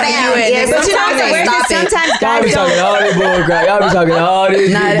rapping it right now. Yeah, but you know what's Sometimes weird? I That stop it. sometimes Y'all be guys talking don't. all this bull crap. Y'all be talking all this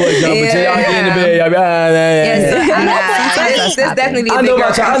bull jumping till y'all get in the bed. Y'all be, This definitely I a know big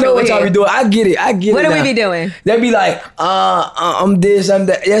what girl y'all, I know what y'all here. be doing. I get it. What do we now. be doing? They be like, I'm this, I'm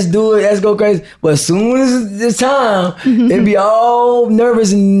that. Let's do it. Let's go crazy. But as soon as it's time, they be all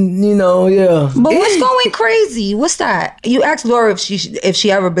nervous and yeah. But what's going crazy? What's that? You asked Laura if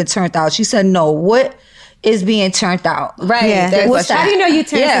she ever been turned out. She said no. What is being turned out? Right. Yeah. That's What's what- How do you know you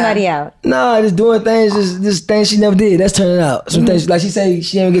turned Yeah. somebody out? Nah, just doing things, just things she never did. That's turning her out. Some things, like she say,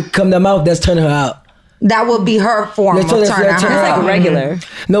 she ain't get come to her mouth. That's turning her out. That would be her form of That's turning turn her her out. out. Regular.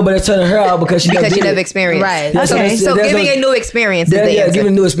 No, but it's turning her out because she Because never you did never it. experienced. Right. That's Okay. what- So that's giving what- a new experience is Yeah, the answer.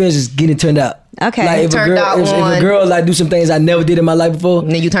 giving new experience is getting turned out. Okay. Like if a Turned girl, out if a on- girl like do some things I never did in my life before,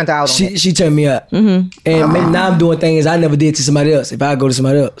 And then you turned out on it. she turned me out. And maybe now I'm doing things I never did to somebody else. If I go to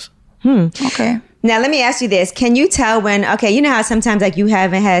somebody else, Okay. Now let me ask you this: can you tell when? Okay, you know how sometimes like you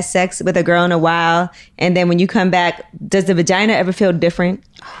haven't had sex with a girl in a while, and then when you come back, does the vagina ever feel different?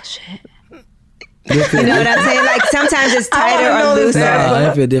 You know what I'm saying? Like sometimes it's tighter or looser. nah,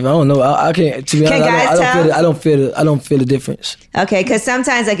 I feel different. I don't know. I can't. To be Can honest, guys tell? I don't feel the difference. Okay, because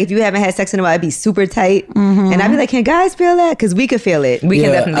sometimes like if you haven't had sex in a while, it'd be super tight, and I'd be like, can guys feel that? Because we could feel it. We can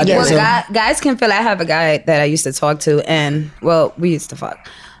Yeah, definitely I get think it. Well, so. guys can feel. I have a guy that I used to talk to, and well, we used to fuck,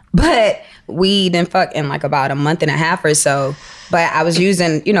 but we didn't fuck in like about a month and a half or so. But I was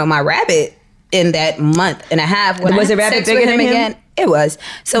using, my rabbit in that month and a half. When Was I the had rabbit sex with bigger than him? again, it was.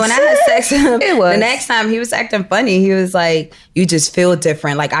 So when I had sex with him, It was. the next time he was acting funny. He was like, "You just feel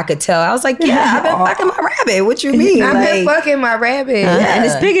different." Like I could tell. I was like, "Yeah, I've been fucking my rabbit. What you mean?" I've been Like, fucking my rabbit. And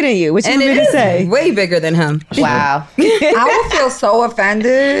it's bigger than you. What you and want it me to is say? way bigger than him. Wow. I would feel so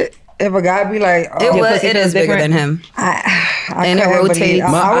offended if a guy be like, oh, It is bigger than him. I And it couldn't rotates. believe-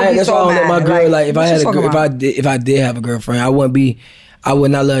 I would be That's so why I don't let my mad. girl like if I what had you a girl, talking about? if I did have a girlfriend, I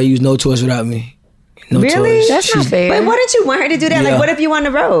would not let her use no toys without me. No Really? toys. That's not fair. But wouldn't you want her to do that? Yeah. Like, what if you on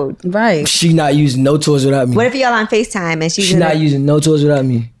the road? Right. She not using no toys without me. What if y'all on FaceTime and she's She not using no toys without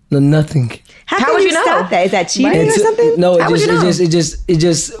me. No nothing. How How can would you you know? stop that? Is that cheating And or to- something? No, How would you know? it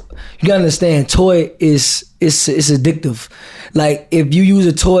just you gotta understand. Toy is it's addictive. Like if you use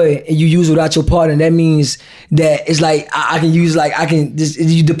a toy and you use it without your partner, that means that it's like I can use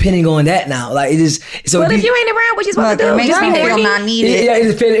you depending on that now. Like it is. So Well, if you ain't around, what you supposed Look, to do? it makes Just me be feel horny? not needed. yeah,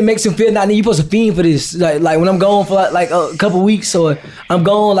 it makes him feel not. You supposed to fiend for this. Like when I'm gone for like a couple weeks or I'm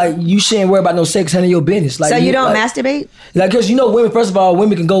gone, like you shouldn't worry about no sex handling your business. Like So you don't like, masturbate? Like, cause women. First of all,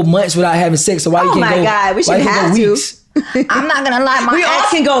 women can go months without having sex. So why you Oh can't my go? God, we why shouldn't you can't have go to. weeks? I'm not gonna lie. We all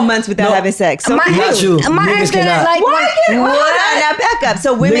can go months without having sex. So my ex didn't like. Why? Now back up.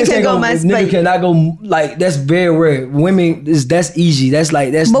 So women can go months, but niggas cannot go like that's very rare. Women that's easy. That's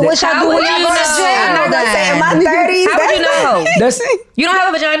like that's. But what y'all do when y'all go to jail? In my 30s, how would you know? That's you don't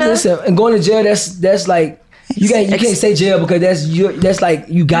have a vagina. Listen, and going to jail. That's like. You can't say jail because that's like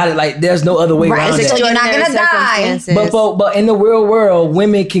you got it. Like there's no other way around so that. you're not gonna die. But in the real world,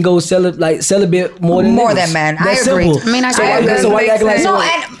 women can go celibate more than men. That's I agree. simple. I mean, I so why you acting like no,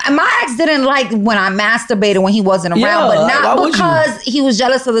 and my ex didn't like when I masturbated when he wasn't around, but not because he was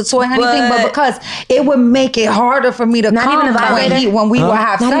jealous of the toy honey thing, but because it would make it harder for me to come when we would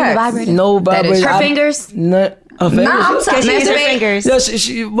have sex. No vibrator. Her fingers. Her fingers. I'm talking fingers.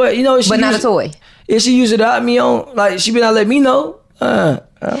 Yeah, but you know, but not a toy. If she used it out me on, like she better not let me know.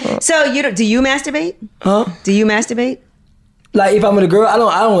 So do you masturbate? Huh? Do you masturbate? Like if I'm with a girl, I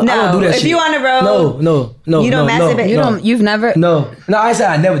don't do that shit. If you on the road, no, you don't masturbate. You've never. No, I said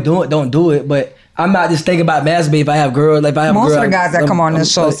I never don't do it, but I'm not just thinking about masturbate if I have girls. Like if I have most girl, of the guys that come on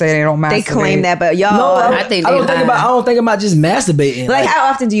this show say they don't masturbate. They claim that, but y'all, no, I don't think about just masturbating. Like how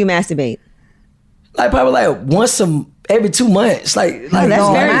often do you masturbate? Like probably like once every 2 months. Like that's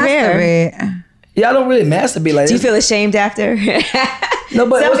very rare. Yeah, I don't really masturbate like that. Do you feel ashamed after? No,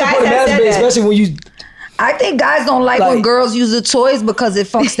 but what's the point of masturbate, especially when you... I think guys don't like when girls use the toys because it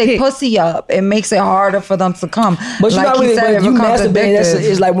fucks their pussy up. It makes it harder for them to come. But like you masturbating,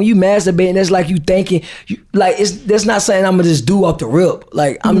 it's like when you masturbating, that's like you thinking, that's not something I'm gonna just do off the rip.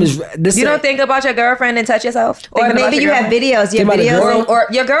 Like I'm just. You don't think about your girlfriend and touch yourself, or maybe you have videos. You have videos, or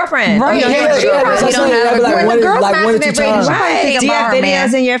your girlfriend, right? You don't have like 1 or 2 times. Right? Do you have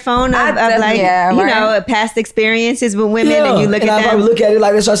videos in your phone of like you know past experiences with women, and you look at them? I probably look at it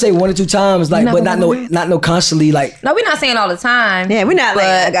like that's why I say 1 or 2 times, like, but not no constantly like. No, we're not saying all the time. Yeah, we're not.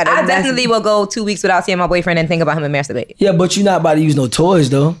 But I definitely will go 2 weeks without seeing my boyfriend and think about him and masturbate. Yeah, but you're not about to use no toys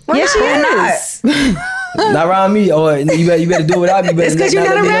though. Yes, she is. Not around me, or you better do it without me. It's because you're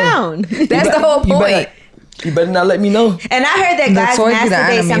not around. That's the whole point. You better not let me know. And I heard that guys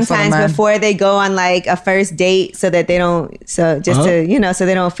masturbate sometimes before they go on like a first date, so that they don't, so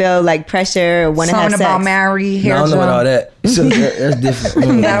they don't feel like pressure or want to have sex. Something about Mary hair. No, I don't know about all that. So that's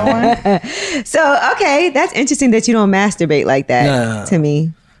different. That one. So okay, that's interesting that you don't masturbate like that. To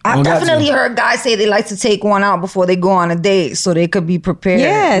me. I've definitely heard guys say they like to take one out before they go on a date so they could be prepared.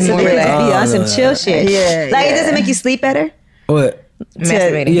 Yeah, so they could be on some chill shit. Yeah, like it doesn't make you sleep better? What?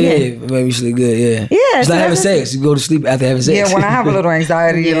 Masturbating. Yeah, make me sleep good. Yeah, it's like having sex. You go to sleep after having sex. Yeah, when I have a little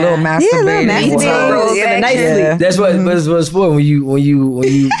anxiety, a little masturbating. That's what it's for. When you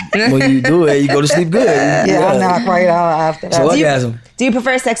do it, you go to sleep good. Yeah, I'm not quite out after that. So orgasm. Do you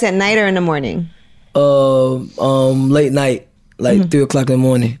prefer sex at night or in the morning? Late night, like 3 o'clock in the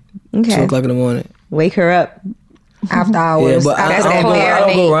morning. Okay. 2 o'clock in the morning. Wake her up. After hours. Yeah, but I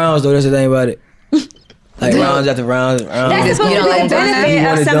don't go rounds though. That's the thing about it. Like rounds after rounds. That's supposed to be the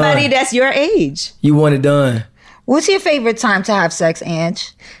benefit of somebody that's your age. You want it done. What's your favorite time to have sex,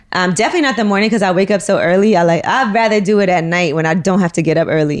 Ange? Definitely not the morning because I wake up so early. I'd rather do it at night when I don't have to get up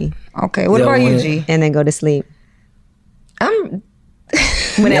early. Okay, what about you, G? And then go to sleep. I'm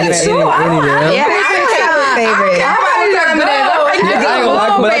whenever. I have a favorite.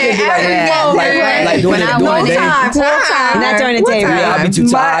 Like doing it not during the day. Yeah, I'll be too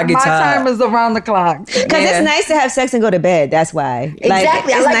tired. I get my tired. time is around the clock. Because it's nice to have sex and go to bed. That's why.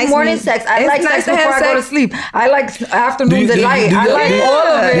 Exactly. I like morning sex. I like sex before I go to sleep. I like afternoon delight. I like all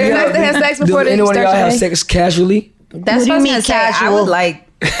of it. It's nice to have sex before the anyone of y'all have sex casually? That's what I mean. Casual. I would like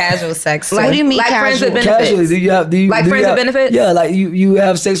casual sex. What do you mean like casual? Friends with benefits? Casually, do you like friends with benefits? Yeah, like you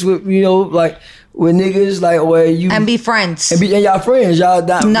have sex with like with niggas like where you and be friends and y'all friends. Y'all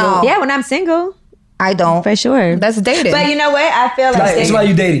no. Yeah, when I'm single, I don't for sure. That's dating. But you know what? I feel like that's why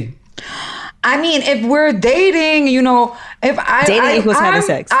you dating. I mean, if we're dating, if dating equals having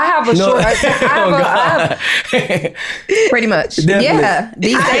sex. I have a short. Pretty much. Definitely. Yeah.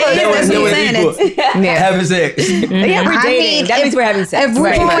 These days, that's what I'm saying. Having sex. Yeah, we're dating. That means we're having sex. If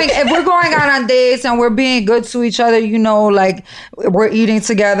we're going out on dates and we're being good to each other, like we're eating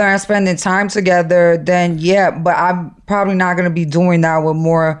together and spending time together, then yeah. But I'm probably not going to be doing that with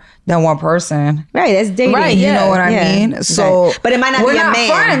more than one person. Right, that's dating. Right, you know what I mean? So, right. But it might not we're be a not man.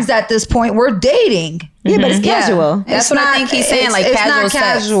 friends at this point. We're dating. Yeah, but it's casual. That's what I think he's saying, like it's casual not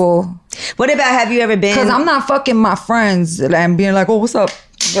sex. casual. What about have you ever been? Because I'm not fucking my friends and being like, oh, what's up?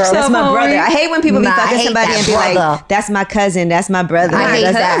 That's my brother. I hate when people be fucking somebody and be like, "That's my cousin. That's my brother." I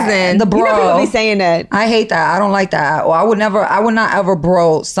hate that. The bro. You know people be saying that. I hate that. I don't like that. Or I would not ever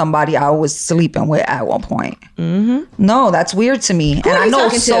bro somebody I was sleeping with at one point. No, that's weird to me. And I know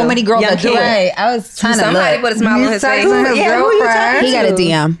so many girls that do it. I was trying to somebody with a smile on his face. Who you talking He got a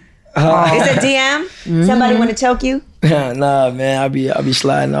DM. Is it DM? Somebody want to choke you? Nah, man, I be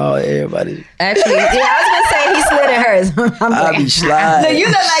sliding all everybody. Actually, yeah, I was gonna say he slid in hers. I be sliding. No, you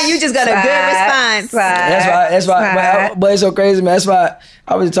look like you just got a good response. That's why. But it's so crazy, man. That's why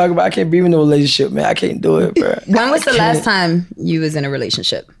I was talking about. I can't be in a relationship, man. I can't do it, bro. When was the last time you was in a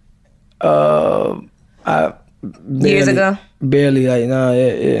relationship? Years ago. Barely, like, nah,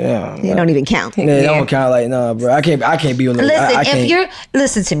 yeah. They don't even count. Yeah, they don't count, like, nah, bro. I can't be on the.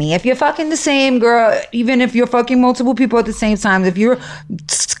 Listen to me. If you're fucking the same girl, even if you're fucking multiple people at the same time, if you're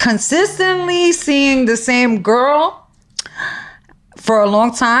consistently seeing the same girl for a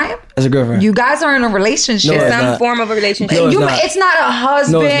long time, as a girlfriend, you guys are in a relationship. No, some form of a relationship. It's not a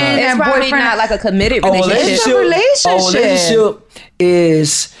husband and probably boyfriend. not like a committed relationship. It's a relationship. A relationship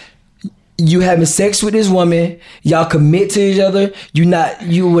is you having sex with this woman, y'all commit to each other.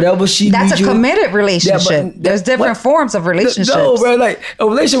 Whatever she. That's a committed relationship. Yeah, but there's different forms of relationships. No, bro, like a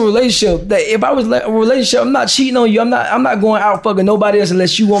relationship. That if I was a relationship, I'm not cheating on you. I'm not going out fucking nobody else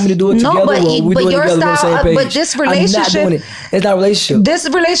unless you want me to do it together. No, but we do it your together on the same style. page. But this relationship, I'm not doing it. It's not a relationship. This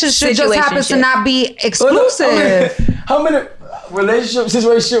relationship just happens to not be exclusive. How many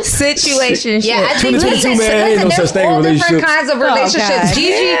situationship? Yeah, I think listen, there's all different kinds of relationships.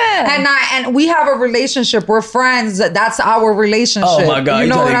 Gigi and I, and we have a relationship. We're friends. That's our relationship. Oh my God, you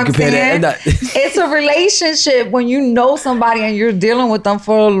know what I'm saying? It's a relationship when you know somebody and you're dealing with them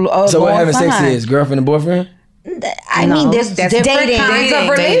for a long time. So what having sex is? Girlfriend and boyfriend? I mean, there's different kinds of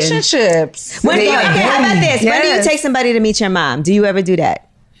relationships. How about this? When do you take somebody to meet your mom? Do you ever do that?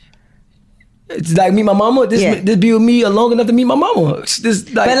 It's like meet my mama. This be with me long enough to meet my mama.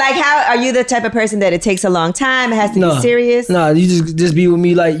 But like, how are you the type of person that it takes a long time? It has to be serious. Nah, you just be with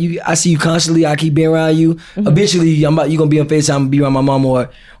me. Like I see you constantly. I keep being around you. Eventually, you gonna be on FaceTime. I'm gonna be around my mama,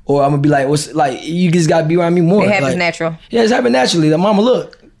 or I'm gonna be like, what's like? You just gotta be around me more. It happens natural. Yeah, it's happening naturally. The mama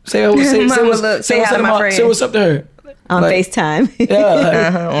look. Say what's up to her. On FaceTime.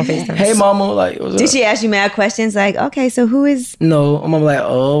 Yeah. On FaceTime. Hey, mama. Like, what's up? Did she ask you mad questions? Like, okay, so who is? No. My mama like,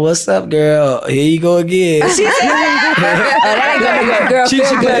 oh, what's up, girl? Here you go again. She said that. Girl, she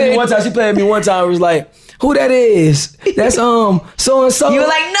played me one time. She played me one time. It was like, who that is? That's so and so. You were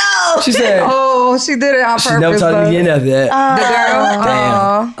like, no. She said, oh, she did it on purpose. She never talked to me again after that. The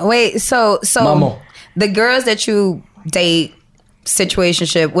girl. Damn. Wait. So Mama. The girls that you date,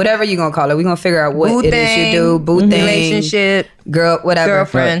 situationship, whatever you're gonna call it, we're gonna figure out what it is you do. Boo thing, relationship, girl, whatever.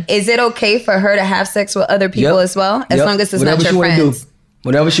 Girlfriend. Is it okay for her to have sex with other people as well, as long as it's not your friends?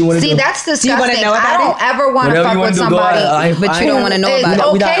 Whatever she want to do. See, that's disgusting. Do you want to know about I don't ever want to fuck with somebody, but you don't want to know about it. It's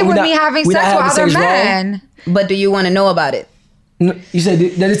okay with me having sex with other men, but do you want to know about it? No, you said,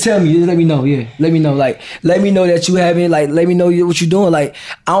 just tell me. Just let me know. Yeah, let me know. Like, let me know that you having. Like, let me know what you're doing. Like,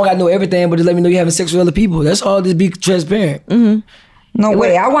 I don't got to know everything, but just let me know you having sex with other people. That's all. Just be transparent. Mm-hmm. No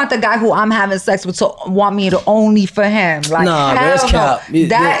way. I want the guy who I'm having sex with to want me to only for him. Like, nah, that's cap.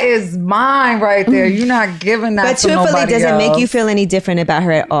 That is mine right there. You're not giving that to nobody else. But truthfully, does it make you feel any different about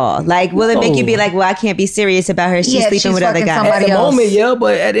her at all? Like, will it make you be like, well, I can't be serious about her. She's sleeping with other guys. At the moment, yeah.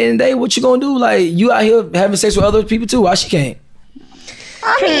 But at the end of the day, what you gonna do? Like, you out here having sex with other people too. Why she can't?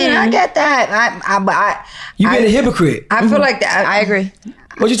 I mean, I get that. You being a hypocrite. I feel like that. I agree.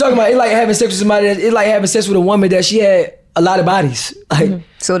 What you talking about? It's like having sex with somebody. It's like having sex with a woman that she had a lot of bodies. Like,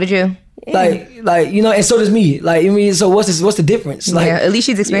 so did you? Like you know, and so does me. Like, I mean, so what's the difference? Like, at least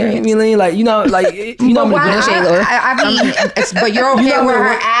she's experienced. You know, like, you know, like, you know, I mean, but you're okay with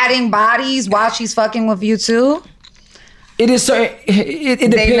her adding bodies while she's fucking with you too? It is certain. It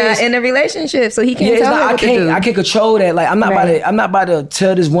depends. They're not in a relationship, so he can't tell her what to do. I can't control that. Like, I'm not about to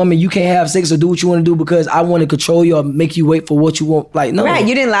tell this woman you can't have sex or do what you want to do because I want to control you or make you wait for what you want. Like, no. Right,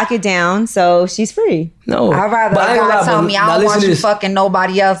 you didn't lock it down, so she's free. No. I'd rather a guy tell me I don't want you fucking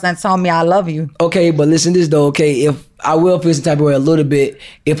nobody else than tell me I love you. Okay, but listen to this though. Okay, if I will feel some type of way a little bit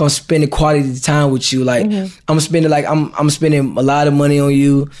if I'm spending quality time with you. Like, I'm spending a lot of money on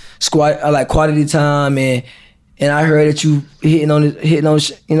you, like quality time, and I heard that you hitting on you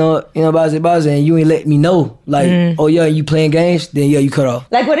know about and you ain't let me know. Like, oh yeah, you playing games? Then yeah, you cut off.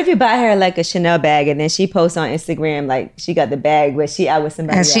 Like, what if you buy her like a Chanel bag and then she posts on Instagram like she got the bag but she out with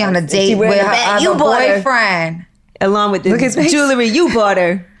somebody and she else. on a date with her other boyfriend along with the jewelry you bought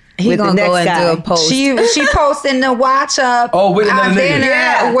her. He gonna go and do a post. She posting the watch up. Oh, with another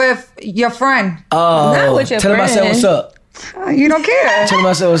dinner with your friend. Oh, not with your tell friend. him I said what's up. You don't care. Tell her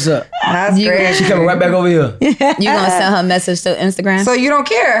I said what's up. That's great. She coming right back over here. You gonna send her a message to Instagram? So you don't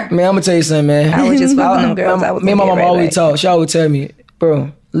care. Man, I'm gonna tell you something, man. I was just fucking them girls. Me and my mom always talk. She always tell me,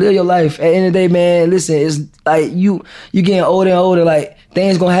 bro, live your life. At the end of the day, man, listen, it's like you getting older and older. Like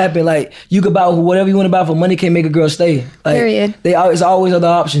things gonna happen. Like you could buy whatever you want to buy for money. Can't make a girl stay. Like, Period. It's always other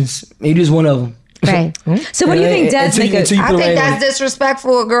options. And you just one of them. Right. So what do you think does make a... I think that's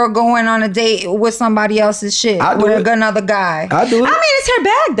disrespectful. A girl going on a date with somebody else's shit with another guy. I do it. I mean, it's her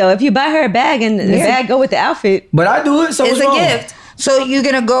bag though. If you buy her a bag and the bag go with the outfit, but I do it. So it's a gift. So you're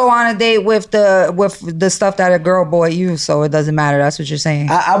gonna go on a date with the stuff that a girl bought you, so it doesn't matter. That's what you're saying.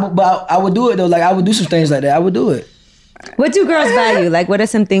 I would do it though. Like I would do some things like that. I would do it. What do girls value? Like, what are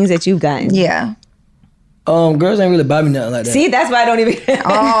some things that you've gotten? Yeah. Girls ain't really buy me nothing like that. See, that's why I don't even.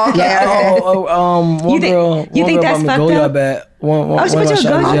 Oh, okay. One girl. You think that's fucked up? Bag. One she put you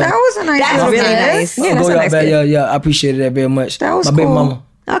on Go-Yard. That was a nice. That's really nice. Yeah, that's a nice bag. Yeah, I appreciated that very much. That was my baby cool. mama.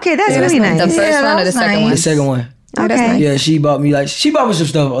 Okay, that's really nice. The first one or the second one? The second one. Okay. That's nice. Yeah, she bought me some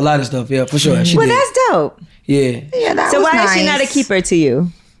stuff, a lot of stuff. Yeah, for sure. She did. That's dope. Yeah. Yeah, that so was why nice. is she not a keeper to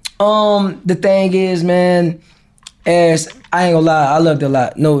you? The thing is, man, as I ain't gonna lie, I loved her a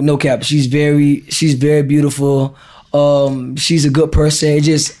lot. No cap. She's very beautiful. She's a good person. It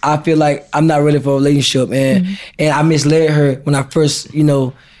just I feel like I'm not ready for a relationship, man. And I misled her when I first,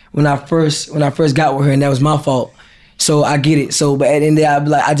 when I first got with her, and that was my fault. So I get it. So, but at the end of the day, I be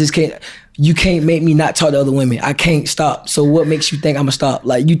like, I just can't. You can't make me not talk to other women. I can't stop. So what makes you think I'm gonna stop?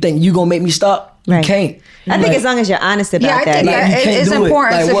 Like you think you gonna make me stop? You can't. I think as long as you're honest about that. It's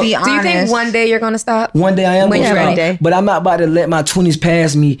important to be honest. Do you think one day you're gonna stop? One day I am gonna stop. Day. But I'm not about to let my 20s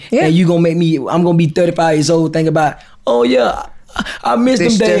pass me and you gonna make me, I'm gonna be 35 years old, think about, oh yeah, I missed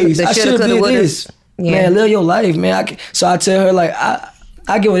them days. I should have did this. Yeah. Man, live your life, man. So I tell her like,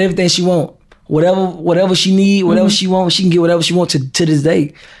 I give her everything she want. Whatever she need, whatever she want, she can get whatever she want to this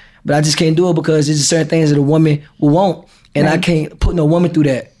day. But I just can't do it because there's certain things that a woman will want, and I can't put no woman through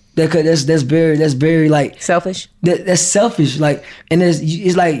that. That's very like selfish. That's selfish. Like, and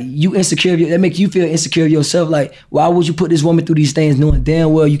it's like you insecure. That make you feel insecure of yourself. Like, why would you put this woman through these things knowing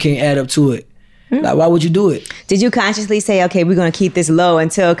damn well you can't add up to it? Like, why would you do it? Did you consciously say, okay, we're gonna keep this low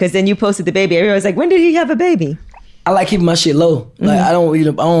until? Because then you posted the baby. Everyone's like, when did he have a baby? I like keeping my shit low. Like I don't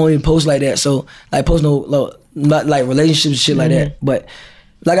even post like that. So like post not like relationships and shit like that. But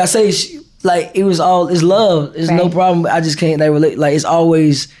like I say, like it's love. It's no problem. I just can't relate. Like it's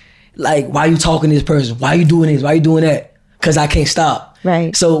always like, why you talking to this person? Why you doing this? Why you doing that? Cause I can't stop.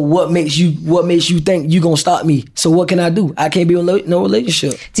 Right. So what makes you think you gonna stop me? So what can I do? I can't be in no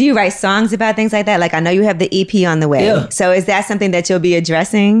relationship. Do you write songs about things like that? Like I know you have the EP on the way. Yeah. So is that something that you'll be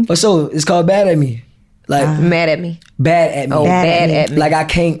addressing? So it's called Bad at Me. Like mad at me. Bad at me. Oh, bad at me. Like I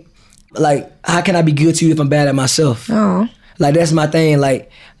can't. Like how can I be good to you if I'm bad at myself? Oh. Like that's my thing.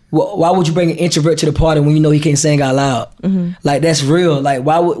 Like why would you bring an introvert to the party when you know he can't sing out loud? Like that's real. Like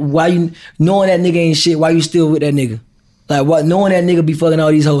why you knowing that nigga ain't shit? Why you still with that nigga? Like what knowing that nigga be fucking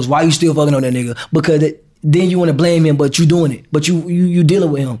all these hoes? Why you still fucking on that nigga? Because then you want to blame him, but you doing it. But you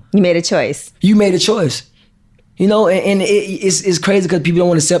dealing with him. You made a choice. You made a choice. And it's crazy because people don't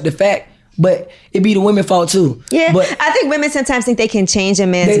want to accept the fact. But it be the women's fault too. Yeah, but I think women sometimes think they can change a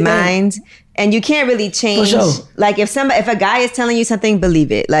man's mind, and you can't really change. For sure. Like if a guy is telling you something,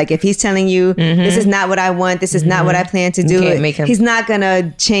 believe it. Like if he's telling you this is not what I want, this is not what I plan to do, he's not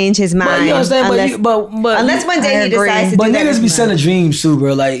gonna change his mind. But you understand? Unless one day he decides to do that. But niggas be selling dreams too,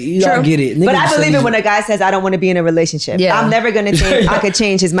 bro. Like you don't get it. Niggas but I believe it when a guy says I don't want to be in a relationship. Yeah. I'm never gonna change. I could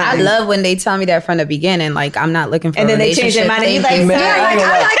change his mind. I love when they tell me that from the beginning. Like I'm not looking for. And a then they change their mind, and you're like,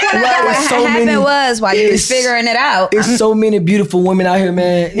 what happened was while you was figuring it out. It's so many beautiful women out here,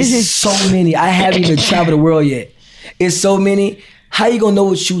 man. It's so many. I haven't even traveled the world yet. It's so many. How you gonna know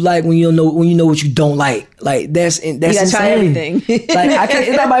what you like when you know what you don't like? Like that's you gotta insane. try everything. Like I can't.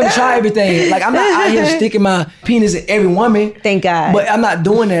 It's not about to try everything. Like I'm not out here sticking my penis in every woman. Thank God. But I'm not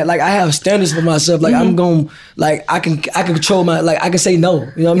doing that. Like I have standards for myself. Like I'm going. Like I can control my. Like I can say no.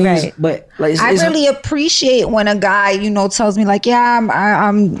 You know what I mean? Right. But like I really appreciate when a guy tells me like, yeah,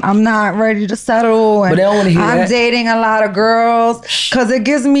 I'm not ready to settle. And but they don't want to hear I'm that. dating a lot of girls because it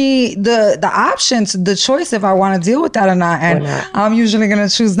gives me the options, the choice if I want to deal with that or not. And I'm usually gonna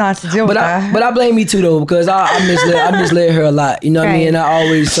choose not to deal with that. But I blame me too though because I misled her a lot. You know what I mean? And I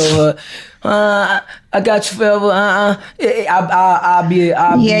always told her, I got you forever. I'll be.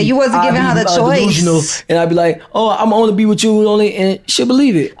 You wasn't giving her the choice. Delusional, and I'd be like, oh, I'm only be with you only, and she'll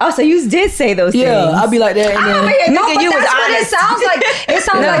believe it. Oh, so you did say those things. Yeah, I'd be like that. And then, No, but that's what it sounds like. It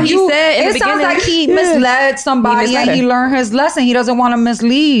sounds like he said in the it sounds beginning. like he misled somebody and he learned his lesson. He doesn't want to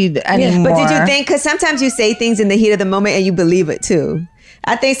mislead anymore. But did you think, because sometimes you say things in the heat of the moment and you believe it too.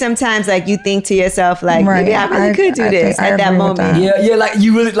 I think sometimes like you think to yourself like, maybe I really could do this at that moment. Yeah, like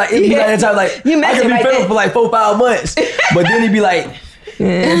you really like it'd be like that time like You I could be right faithful there. for like 4-5 months, but then he'd be like,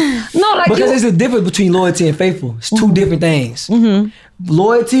 No, like because there's a difference between loyalty and faithful. It's two different things.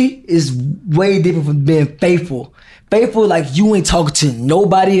 Loyalty is way different from being faithful. Faithful, like you ain't talking to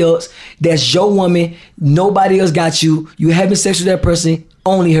nobody else. That's your woman. Nobody else got you. You having sex with that person,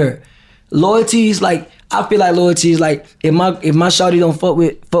 only her. Loyalty is like, I feel like loyalty is like if my shawty don't fuck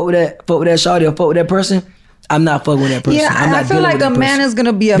with that shawty or fuck with that person, I'm not fucking with that person. Yeah, I'm not I feel like a man is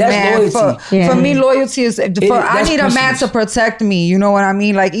gonna be a That's man. loyalty. For me, loyalty is. I need a man to protect me. You know what I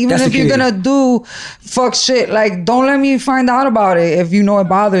mean? Like even That's if the you're key. gonna do fuck shit, like don't let me find out about it if you know it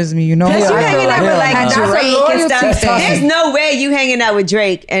bothers me. You know? Plus, you I feel hanging out with like that's a Drake and loyalty stuff. thing. There's no way you hanging out with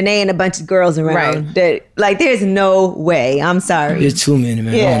Drake and they ain't a bunch of girls around. Right. That, like, there's no way. I'm sorry. There's too many,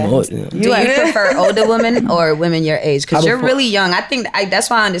 man. Yeah. I don't know. Do you prefer older women or women your age? Because I you're prefer- really young. I think that's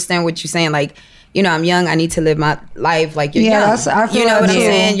why I understand what you're saying. Like, you know, I'm young. I need to live my life like you're young. I feel you know that what I'm too.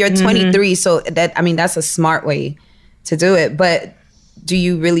 saying? You're 23, so that's a smart way to do it. But do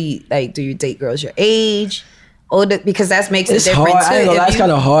you really do you date girls your age? Older, because that makes It's it different hard. too. I ain't gonna lie, If it's you-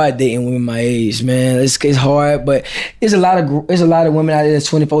 kind of hard dating women my age, man. It's hard, but there's a lot of women out there that's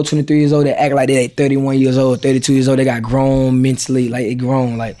 24, 23 years old that act like they're 31 years old, 32 years old. They got grown mentally, like they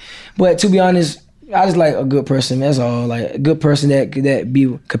grown. Like, but to be honest, I just like a good person. That's all. Like a good person that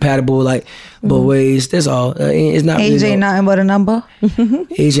be compatible, like both ways. That's all. It's not Age really ain't nothing but a number.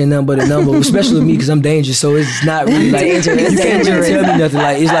 Age ain't nothing but a number, especially with me because I'm dangerous. So it's not really like dangerous. You can't really tell me nothing.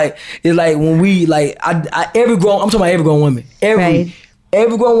 Like it's like when we like I'm talking about every grown woman.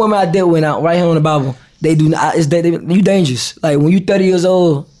 Every grown woman I dealt with out right here on the Bible, they do not. You dangerous. Like when you 30 years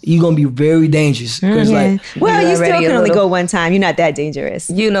old, you gonna be very dangerous because like. Well, you still already can a only little- go one time. You're not that dangerous.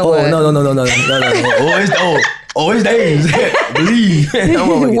 You know Oh what? no. It's dangerous. Believe.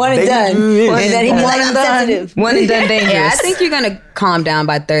 One and done. And then he be like, I'm sensitive. One and done dangerous. Yeah, I think you're gonna calm down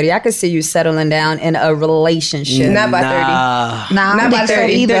by 30. I could see you settling down in a relationship. Not by 30. Nah, I Not don't by think so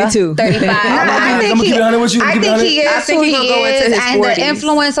 30, either. 32. 35. I I'm gonna keep it 100 with you. I think he is I think who he he gonna go into is, his and 40s. the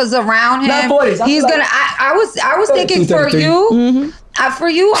influences around him. Not 40s. I He's feel gonna. like- I was thinking 32, for 33. you. For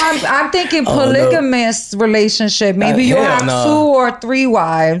you, I'm thinking no. polygamous relationship. Maybe you'll hell have no. 2 or 3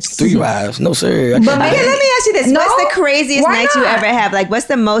 wives. 3 wives. No sir. I can't But do maybe- Okay, that. let me ask you this. No? What's the craziest Why night you not? ever have? Like, what's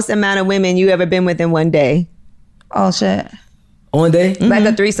the most amount of women you ever been with in one day? Oh shit! One day. Like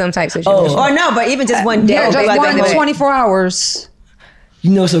a threesome type situation. Or no, but even just one day. Yeah, just like one the to whole- 24 hours.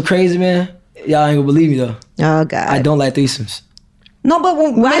 You know what's so crazy, man? Y'all ain't gonna believe me though. Oh God. I don't like threesomes. No, but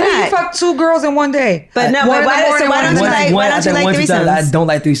maybe not? you fuck 2 girls in one day. But no, One but in the why, so morning, why one don't in you the night. like? Why don't you like two times, I threesomes? don't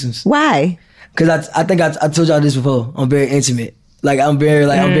like threesomes. Why? Because I think I told y'all this before. I'm very intimate. Like I'm very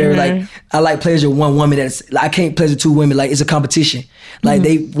I like pleasure one woman that's I can't pleasure 2 women. Like it's a competition. Like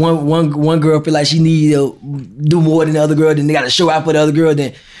they one girl feel like she need to do more than the other girl. Then they got to show out for the other girl.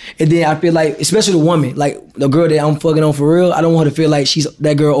 And then I feel like, especially the woman, like the girl that I'm fucking on for real, I don't want her to feel like she's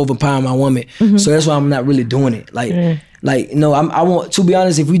that girl overpowering my woman. So that's why I'm not really doing it. Like no, I want to be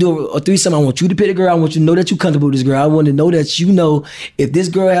honest. If we do a threesome, I want you to pick the girl. I want you to know that you're comfortable with this girl. I want to know that you know if this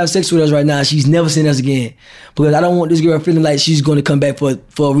girl have sex with us right now, she's never seen us again. Because I don't want this girl feeling like she's going to come back for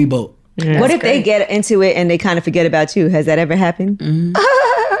a reboat. What if they get into it and they kind of forget about you? Has that ever happened?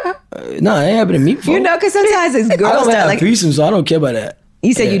 No, it ain't happened to me before. You know, because sometimes it's I girls don't that have like. threesomes, so I don't care about that.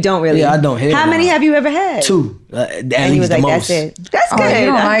 You said you don't really. Yeah, I don't. Hell How many no. have you ever had? 2. At And least you was the like, most. that's it. That's Oh, good. you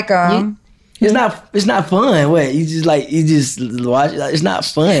don't like them. It's not fun. What you just watch. Like, it's not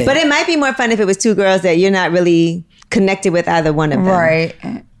fun. But it might be more fun if it was 2 girls that you're not really connected with either one of them. Right.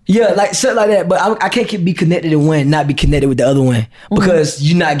 yeah, like something like that. But I can't be connected to one, not be connected with the other one because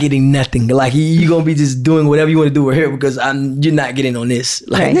you're not getting nothing. Like you're gonna be just doing whatever you want to do with her because you're not getting on this.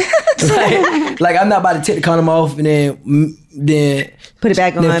 Like, like I'm not about to take the condom off and then Put it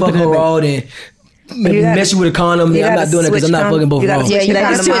back on. Then fuck put it her back. raw. Then mess you with a condom. I'm not doing that because I'm not fucking both raw. Yeah, you Like,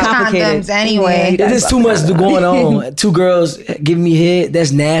 gotta it's too switch complicated. condoms anyway. If there's too much going on, 2 girls giving me head,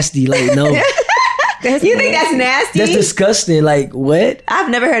 that's nasty. Like, no. You think that's nasty? That's disgusting. Like, what? I've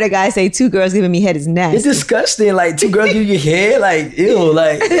never heard a guy say 2 girls giving me head is nasty. It's disgusting. Like, 2 girls give you head. Like, ew.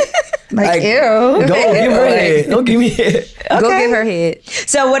 Like Ew. Go give her head. Don't give me head. Go give her head.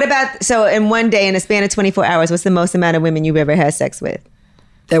 So what about, so in one day, in a span of 24 hours, what's the most amount of women you've ever had sex with?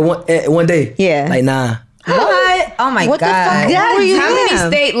 one day. Yeah. Like, nah. What? Oh my What the God. fuck? How were you How many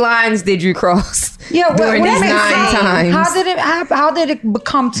doing? state lines did you cross? Yeah, during these 9 times? How did it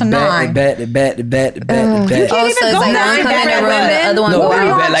become to 9? Back. Oh, so it's like 9 coming in a row, the other one No, Were it you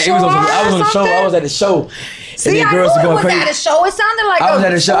was on bad. Like, it was tour I was on or the show. something? I was at the show. See, and then I girls knew were it going was crazy. at a show. It sounded like I was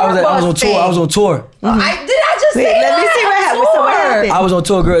at a show. I was on tour. I was on tour. Did I just say let me see what happened. So what happened? I was on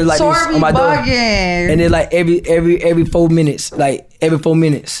tour, girls, like Tour this be on my door. bugging. And then like every 4 minutes, like every 4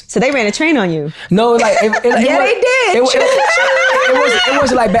 minutes. So they ran a train on you. No, like Yeah, they did. It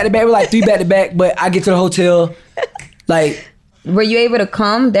wasn't like back to back. It was like 3 back to back. But I get to the hotel, like Were you able to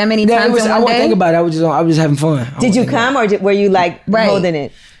come that many times in I one wasn't day? thinking about it. I was just having fun. Did you come or were you like holding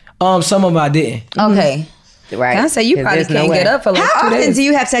it? Some of them I didn't. Okay. Right. I say you 'Cause probably there's no can't get way. up for like How 2 often days. do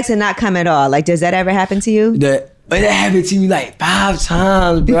you have sex and not come at all? Like, does that ever happen to you? That happened to me like 5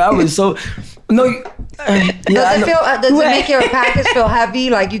 times, bro. I was so no. Does it make your package feel heavy?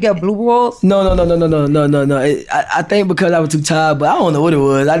 Like you get blue balls? No. I think because I was too tired, but I don't know what it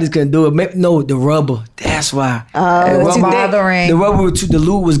was. I just couldn't do it. Maybe, no, the rubber. That's why. It was bothering. The rubber, the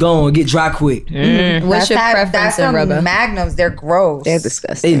lube was gone. Get dry quick. What's your preference in rubber? Magnums. They're gross. They're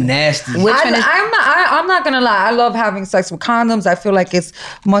disgusting. They nasty. Which one is I'm not gonna lie. I love having sex with condoms. I feel like it's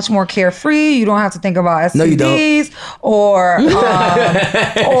much more carefree. You don't have to think about STDs No, you don't. or No one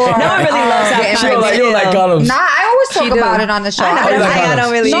really loves having You don't like condoms. Nah, I always talk about it on the show. I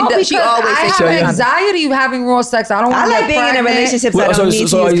don't really. No, because she always I says have she don't. anxiety having raw sex. I don't I want to like get being in a pregnant. relationship, so I don't need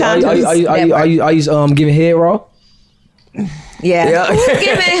to are use condoms. you giving head raw? Yeah. Who's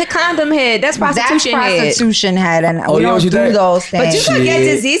giving condom head? That's That's prostitution head. prostitution head, and we you know don't what you do think? those But things. you could get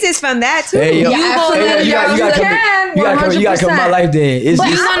Shit. diseases from that too. Hey, yo. Yeah, absolutely. You gotta come in my life then. You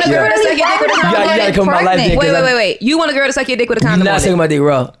want a girl to suck your dick with a You condom? gotta come in my life then. Wait. You want a girl to suck your dick with a You're condom not on sucking it? my dick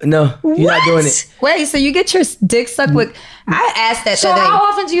raw. No, you're not doing it. Wait, so you get your dick sucked with... I asked that So the other how day.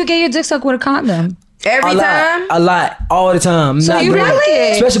 often do you get your dick sucked with a condom? Every time? A lot, all the time. So Not you doing like it.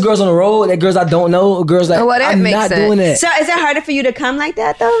 it? Especially girls on the road, that girls I don't know, girls like, Oh, well, that I'm makes not sense. doing that. So is it harder for you to come like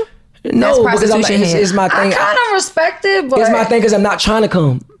that though? No, because I'm like, prostitution it's my I thing. kind of respect it, but It's my thing because I'm not trying to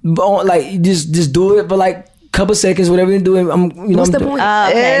come. But, like, just do it for like couple seconds, whatever you do. What's the point?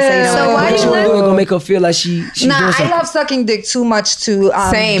 Okay, so you So don't why want you to What let- you doing gonna make her feel like she's Nah, doing I something. love sucking dick too much to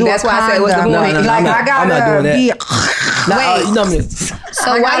Same, do that's a why I said, what's the condom. point? No, Like I'm I not gotta doing be. You know me.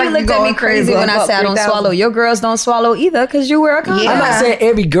 So why you looked at me crazy when I said I don't swallow? Your girls don't swallow either because you wear a condom. Yeah. I'm not saying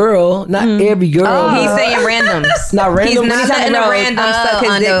every girl, not every girl. He's saying randoms. Not random. He's not letting a random suck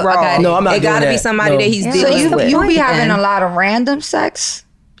his dick raw. No, I'm not It doing gotta be that. somebody No. that he's So dealing with. you be having a lot of random sex?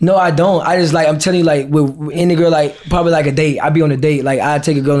 No, I don't. I just like, I'm telling you, like with any girl, like probably like a date. I be on a date. Like I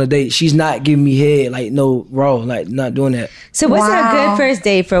take a girl on a date. She's not giving me head. Like no raw. Like not doing that. So what's a Wow. good first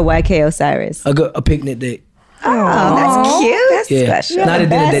date for YK Osiris? A picnic date. Oh, that's cute. That's Yeah, special. not a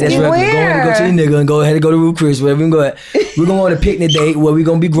dinner date. That's regular. Go to your nigga and go ahead and go to Ruth Chris. Wherever we can go at. We're gonna go on a picnic date where we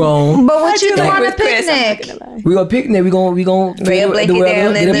gonna be grown. But what you do on a With Chris, I'm not picnic? gonna lie. We gonna picnic. We gonna Lay a blanket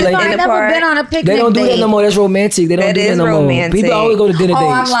down in the- I've never park. been on a picnic They don't do date. that no more. That's romantic. They don't That do that is no more. romantic. People always go to dinner Oh,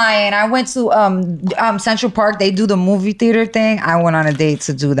 I'm dates. lying. I went to Central Park. They do the movie theater thing. I went on a date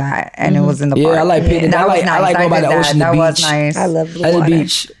to do that, and it was in the Yeah, park. I like picnic. That I was like- I nice. like going by did the ocean, the That was beach. nice. I love the At the water.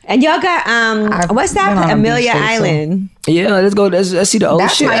 beach. And y'all got what's been on that? a Amelia beach date, so- Island. Yeah, let's go. Let's see the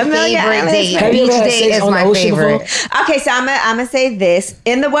That's ocean. my Amelia favorite Island. date. Have you Beach ever had date sex is on the my ocean favorite. before? Okay, so I'm gonna say this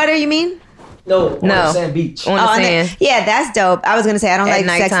in the water. You mean? No, No. on the sand beach. On the on the- sand. yeah, that's dope. I was gonna say I don't At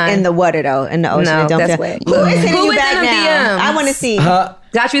like sex nighttime. in the water though. In the ocean, No, I don't that's feel- wet. Who is hitting Who you is back in them now? DMs? I want to see. Huh?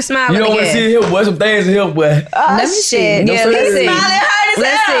 Got you smiling You don't want to again. see it here, boy. Some things in here, boy. Oh Let me shit! see. Yeah, No, let's sir. see. Smiling hard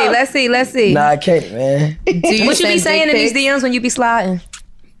as hell. Let's see. Nah, I can't, man. Do you What you be send saying dick in these pics? DMs when you be sliding?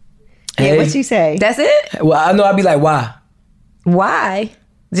 Yeah, Hey. what you say? That's it? Well, I know I'd be like, why? Why?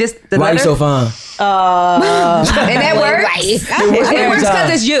 Just the Why you letter? so fine? And that works. It works because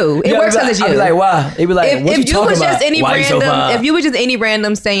it's you. It works because it's you. I'd be like, why? It'd be like, what if you talking was just about? any Why you so random, fine? if you was just any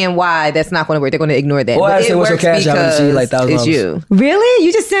random saying why, that's not going to work. They're going to ignore that. Or But I it say, what's your works cash app? And see, like, because $1,000. it's you. Really?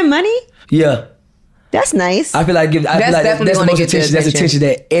 You just send money? Yeah. That's nice. I feel like That's that's definitely the gonna most get the attention. That's attention.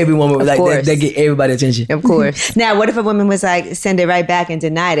 attention that everyone would like. course. That get everybody attention. Of course. Now, what if a woman was like, send it right back and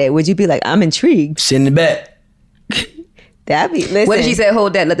denied it? Would you be like, I'm intrigued? Send it back. That'd be. Listen. What did she say?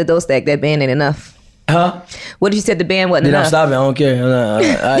 Hold that. Let the dough stack. That band ain't enough. Huh? What did you say? The band wasn't Then I'm enough. stopping. I don't care. I'm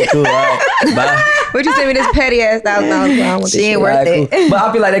not, all right, cool. All right, bye. What you send me this petty ass $1,000? I don't want this She ain't shit. worth All right, it. cool. But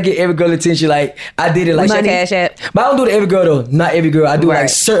I feel like that get every girl attention. Like I did it like What's your cash app? But I don't do it to every girl though. Not every girl. I do like Right.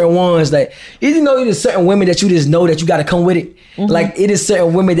 certain ones. Like you know, there's certain women that you just know that you got to come with it. Like it is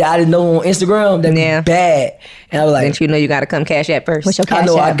certain women that I didn't know on Instagram that Yeah. be bad. And I was like, Then you know you got to come cash app first. What's your I cash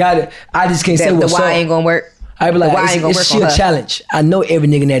know I app? got it. I just can't say the what's why up. ain't gonna work. I be like, Why I ain't gonna it's work shit on a her? challenge. I know every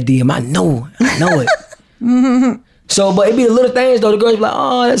nigga in that DM. I know it. So, but it be the little things though. The girls be like,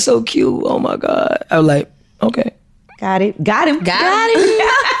 oh, that's so cute. Oh my God. I was like, okay. Got him.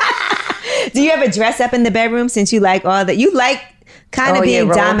 Do you ever dress up in the bedroom since you like all that? You like kind of being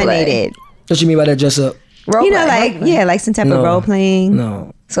role dominated. What you mean by that dress up? Role You know, play. like, like some type of role playing.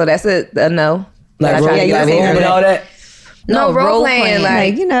 No. So that's a no. Like I role, tried to like get room her and that. all that? No, role playing.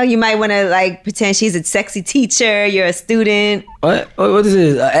 Like, you know, you might want to like pretend she's a sexy teacher, you're a student. What is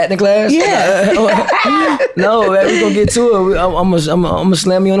this? Acting class? Yeah. No, man, we gonna get to it. I'm gonna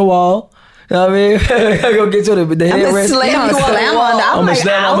slam you on the wall. You know what I mean? I'm gonna get to the headrest. Slam on the wall. I'm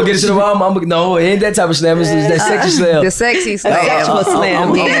gonna get it to the wall. No, it ain't that type of slam. It's that sexy slam. The sexy slam. Sexual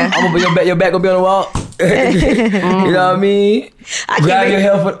slam. Yeah. I'm gonna your back gonna be on the wall. You know what I mean? Grab your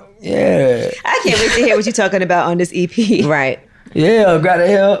hair for. Yeah. I can't wait to hear what you're talking about on this EP. Right. Yeah, grab the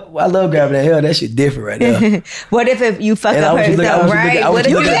hair. I love grabbing that hair. That shit different right there. What if you fuck And I up want her you to look- I want though? you to look at- I Right? want What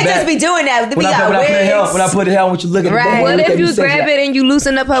you if to you look at can't just the be doing that? We When I got put the hair, wigs when I put the hair, I want you to look at the back. Right. What Look if at you the section. grab it and you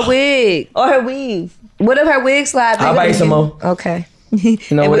loosen up her wig? or her weave. What if her wig slides? I'll buy you some more. Okay. You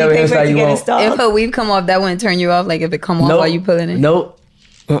know, And whatever when you pay for it hairstyle to you get want. installed. If her weave come off, that wouldn't turn you off. Like if it come off Nope. while you pulling it. Nope.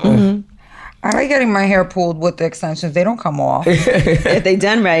 I like getting my hair pulled with the extensions. They don't come off. if they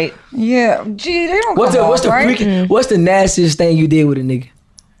done right. Yeah, gee, they don't What's come the off, right? what's the nastiest thing you did with a nigga?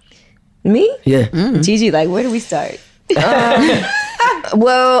 Me? Yeah. Gigi, like, where do we start?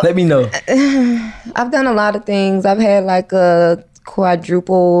 Well, Let me know. I've done a lot of things. I've had like a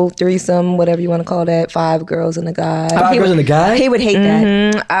quadruple threesome, whatever you want to call that. 5 girls and a guy. 5 girls and a guy? He would hate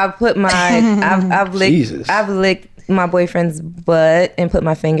that. I've put my I've licked Jesus. I've licked my boyfriend's butt and put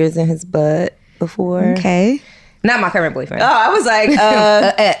my fingers in his butt before. Okay. Not my current boyfriend. Oh, I was like,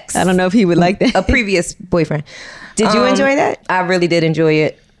 Ex. I don't know if he would like that. A previous boyfriend. Did you enjoy that? I really did enjoy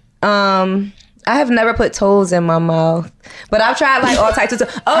it. I have never put toes in my mouth, but I've tried like all types of.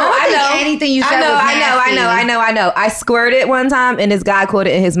 I think know anything you said I know, was I know. I squirted one time, and this guy caught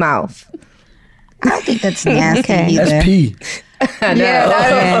it in his mouth. I don't think that's nasty either. That's pee. I know. Yeah,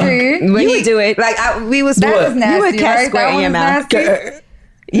 that is When You he- would do it. Like we was. That was nasty, You would catch right? squirt That in your was mouth. nasty.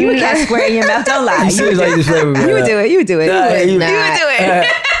 You would catch square in your mouth. Don't lie. You serious like this flavor, man? You would do it. You would do it. Nah, You would. you- You would do it.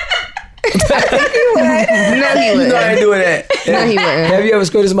 No, he You wouldn't. know I ain't doing that. No, he wouldn't. Have you ever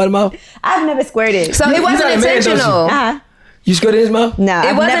squirted somebody's mouth? I've never squirted. So it You wasn't got a man, don't you? intentional. Uh-huh. You squirted his mouth? No, It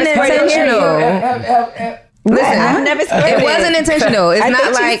I've wasn't never squirted. intentional. Listen, I've never squirted. it wasn't intentional. It's I not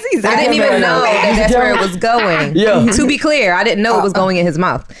think like she's I didn't even know that that's where it was going. Yeah. To be clear, I didn't know it was going in his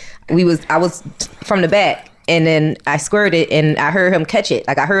mouth. I was from the back. And then I squirted and I heard him catch it.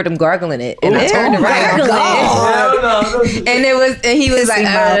 Like I heard him gargling it. And I turned around. And he was like,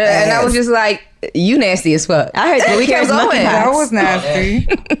 and I was just like, you nasty as fuck. I heard But we kept monkey going. That pox. was nasty.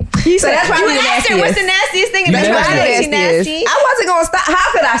 So that's probably the nastiest. What's the nastiest thing? That's Why probably is she nasty? I wasn't gonna stop.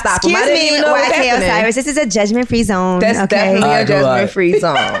 How could I stop him? I Excuse didn't me, even know what was YK happening. Osiris. This is a judgment-free zone. That's okay? definitely Alright, a go on. judgment-free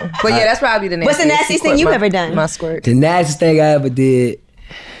zone. But yeah, that's probably the nastiest. What's the nastiest thing you've ever done? My squirt. The nastiest thing I ever did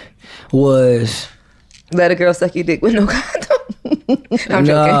was Let a girl suck your dick with no condom. I'm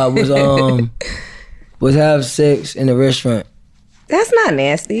joking. was have sex in a restaurant. That's not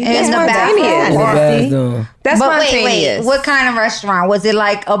nasty. That's In the spontaneous. In the bathroom? bathroom. That's But spontaneous. wait, what kind of restaurant? Was it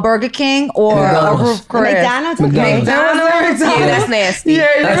like a Burger King or a McDonald's. Ruth Chris? McDonald's? McDonald's. McDonald's? Yeah, that's nasty.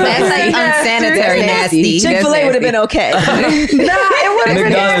 That's like unsanitary nasty. Chick-fil-A would have been okay.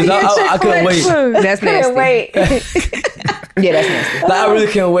 McDonald's. I couldn't wait. That's nasty. Wait. Yeah, that's nasty. Like, I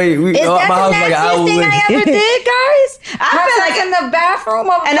really can't wait. Is that my house the like an hour nastiest thing away. I ever did, guys? I feel like in the bathroom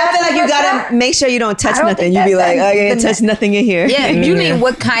of And I feel like you gotta make sure you don't touch I don't nothing. think You be that's like, like I can't the touch nothing in here. Yeah, you mean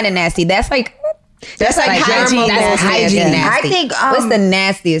what kind of nasty? That's like hygiene. That's hygiene nasty. I think what's the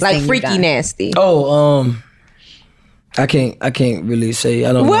nastiest Like thing freaky you've done? nasty. Oh, I can't really say.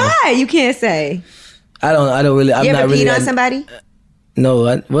 I don't know. Why? You can't say. I don't really. I'm You not ever really. peed on somebody? No,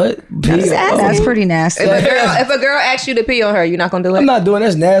 what? Pee? that's pretty nasty. If a girl asks you to pee on her, you're not gonna do it. I'm not doing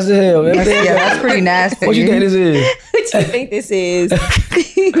that's nasty as hell, man. Yeah, that's pretty nasty. What you think this is? What you think this is?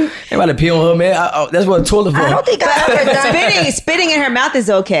 Ain't about to pee on her, man. That's what a toilet for. I don't think I ever done Spitting in her mouth is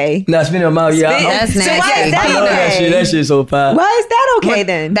okay. Nah, spinning her mouth, yeah. That's So why nasty. is that I love that okay? shit. That shit's so fire. Why is that okay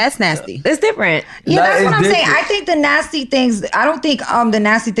then? That's nasty. It's different. Yeah, Nah, that's what it's I'm saying. different. I think the nasty things. I don't think the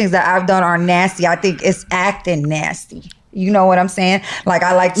nasty things that I've done are nasty. I think it's acting nasty. You know what I'm saying? Like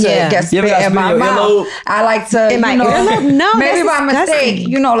I like to get You spit ever got in my spit in your mouth. earlobe? I like to, In my you know, earlobe? No, maybe that's by mistake. disgusting.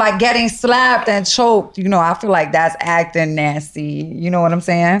 You know, like getting slapped and choked. You know, I feel like that's acting nasty. You know what I'm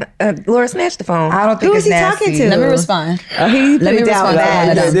saying? Laura, snatch the phone. I don't think Who it's is he nasty. talking to? Let me respond. He Let me put it down respond to bad.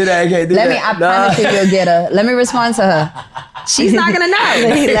 her. I can't do that. I can't do Let that. me. I promise you, you'll get her. Let me respond to her. She's not gonna know.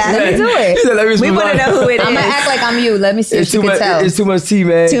 Let me do it. We want to know who it is. I'm gonna act like I'm you. Let me see if It's she too can much. tell. It's too much tea,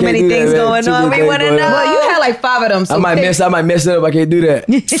 man. Too many things going on. We want to know. Well, you had like 5 of them. So I might mess it up. I can't do that.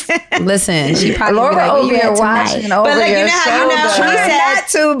 Listen, she probably Laura be like, over "Where you here at tonight?" watching over But like, you your know how you know shoulder. he said Not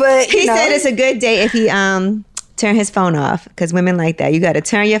to, but he said it's a good day if he turn his phone off, because women like that. You got to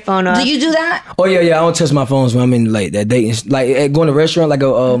turn your phone off. Do you do that? Oh yeah. I don't touch my phones when I'm in like that dating. Like going to a restaurant, like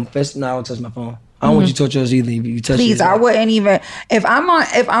a fest. No, I don't touch my phone. I don't want you to touch yours either. If you touch Please, it, I wouldn't even. If I'm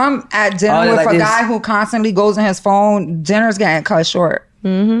at dinner with like a this. guy who constantly goes in his phone, dinner's getting cut short.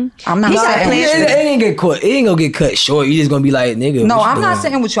 I'm not sitting with you. It ain't get cut. It ain't gonna get cut short. You just gonna be like, nigga. No, what you I'm not doing?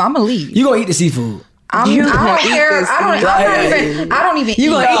 sitting with you. I'm gonna leave. You gonna eat the seafood? I don't care. I don't even.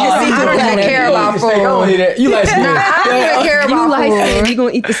 You eat. gonna eat the seafood? I don't even care about food. I don't hear that. You like steak? I don't even care about food. You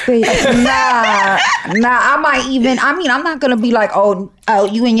gonna eat the steak? Nah. I might even. I mean, I'm not gonna be like, oh,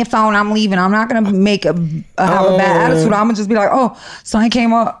 you in your phone. I'm leaving. I'm not gonna make have a bad attitude. I'm gonna just be like, oh, something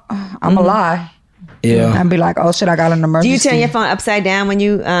came up. I'm gonna lie. Yeah. And be like, oh shit, I got an emergency. Do you turn your phone upside down when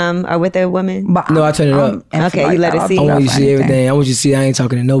you are with a woman? But No, I turn it up. Okay, you let it see. I want you to see everything. I want you to see I ain't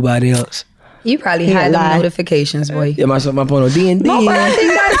talking to nobody else. You probably He hide lied. them notifications, boy. Yeah, my phone on D&D. No, but I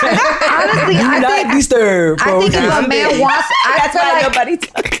think that's honestly. Do not disturb. I think if a man wants, That's why nobody.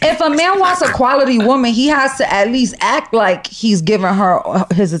 if a man wants a quality woman, he has to at least act like he's giving her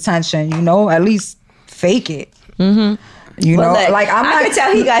his attention. You know, at least fake it. You know, Look, like I can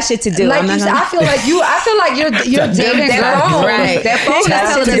tell he got shit to do. Like I'm not you, gonna- I feel like you're dating girls. Right. That phone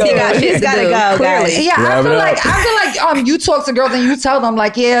That's is telling us he got shit He's to gotta do. go, Clearly. guys. Yeah, Wrap it up. I feel like you talk to girls and you tell them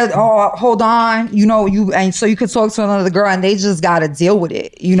like, yeah, hold on, you know, and so you could talk to another girl and they just gotta deal with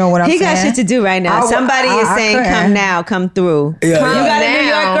it. You know what I'm He saying? got shit to do right now. Somebody is saying, couldn't. "Come now, come through." Yeah, You yeah. got a New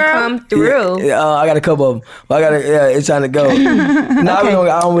York girl? Come through. Yeah, I got a couple of them. But it's time to go. No,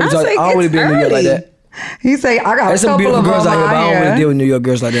 I don't really talk. I don't really be in New York like that. He say, I got There's a some couple beautiful of girls them out here, but I don't out really deal here. with New York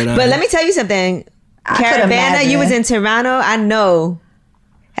girls like that. But let me tell you something. I could Caravana, imagine. you was in Toronto. I know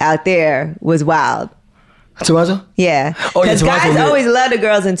out there was wild. Toronto? Yeah. Oh, yeah, Because Toronto guys lit. always love the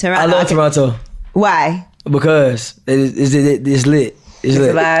girls in Toronto. I love Toronto Why? because it's lit. It's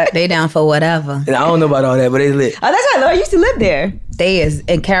lit. They down for whatever. And I don't know about all that, but it's lit. Oh, that's why Laura used to live there. They is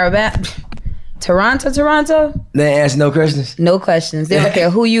in Caribbean. Toronto. They ain't ask no questions. No questions. They don't care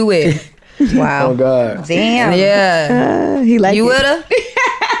who you with. Oh God. Damn. Yeah. He liked You it. with her?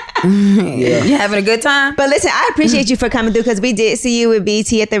 You having a good time? But listen, I appreciate you for coming through because we did see you with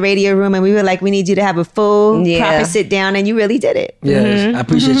BT at the radio room and we were like, we need you to have a full, proper sit down, and you really did it. Yes, I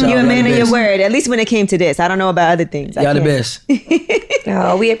appreciate y'all. You a Y'all man the of your best. word, at least when it came to this. I don't know about other things. I Y'all the can't. best.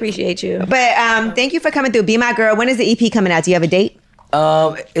 Oh, we appreciate you. But thank you for coming through. Be My Girl. When is the EP coming out? Do you have a date?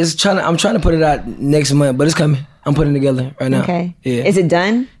 I'm trying to put it out next month, but it's coming. I'm putting it together right now. Okay. Yeah. Is it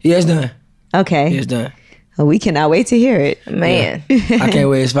done? Yeah, it's done. Okay. Yeah, it's done. Well, we cannot wait to hear it. Man. I can't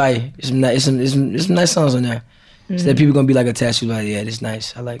wait. It's fire. It's some nice songs on there. So that people gonna be like attached to like, yeah, it's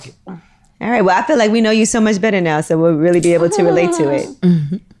nice. I like it. All right. Well, I feel like we know you so much better now, so we'll really be able to relate to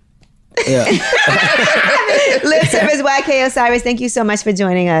it. Yeah. Lip Service YK Osiris, thank you so much for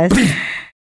joining us.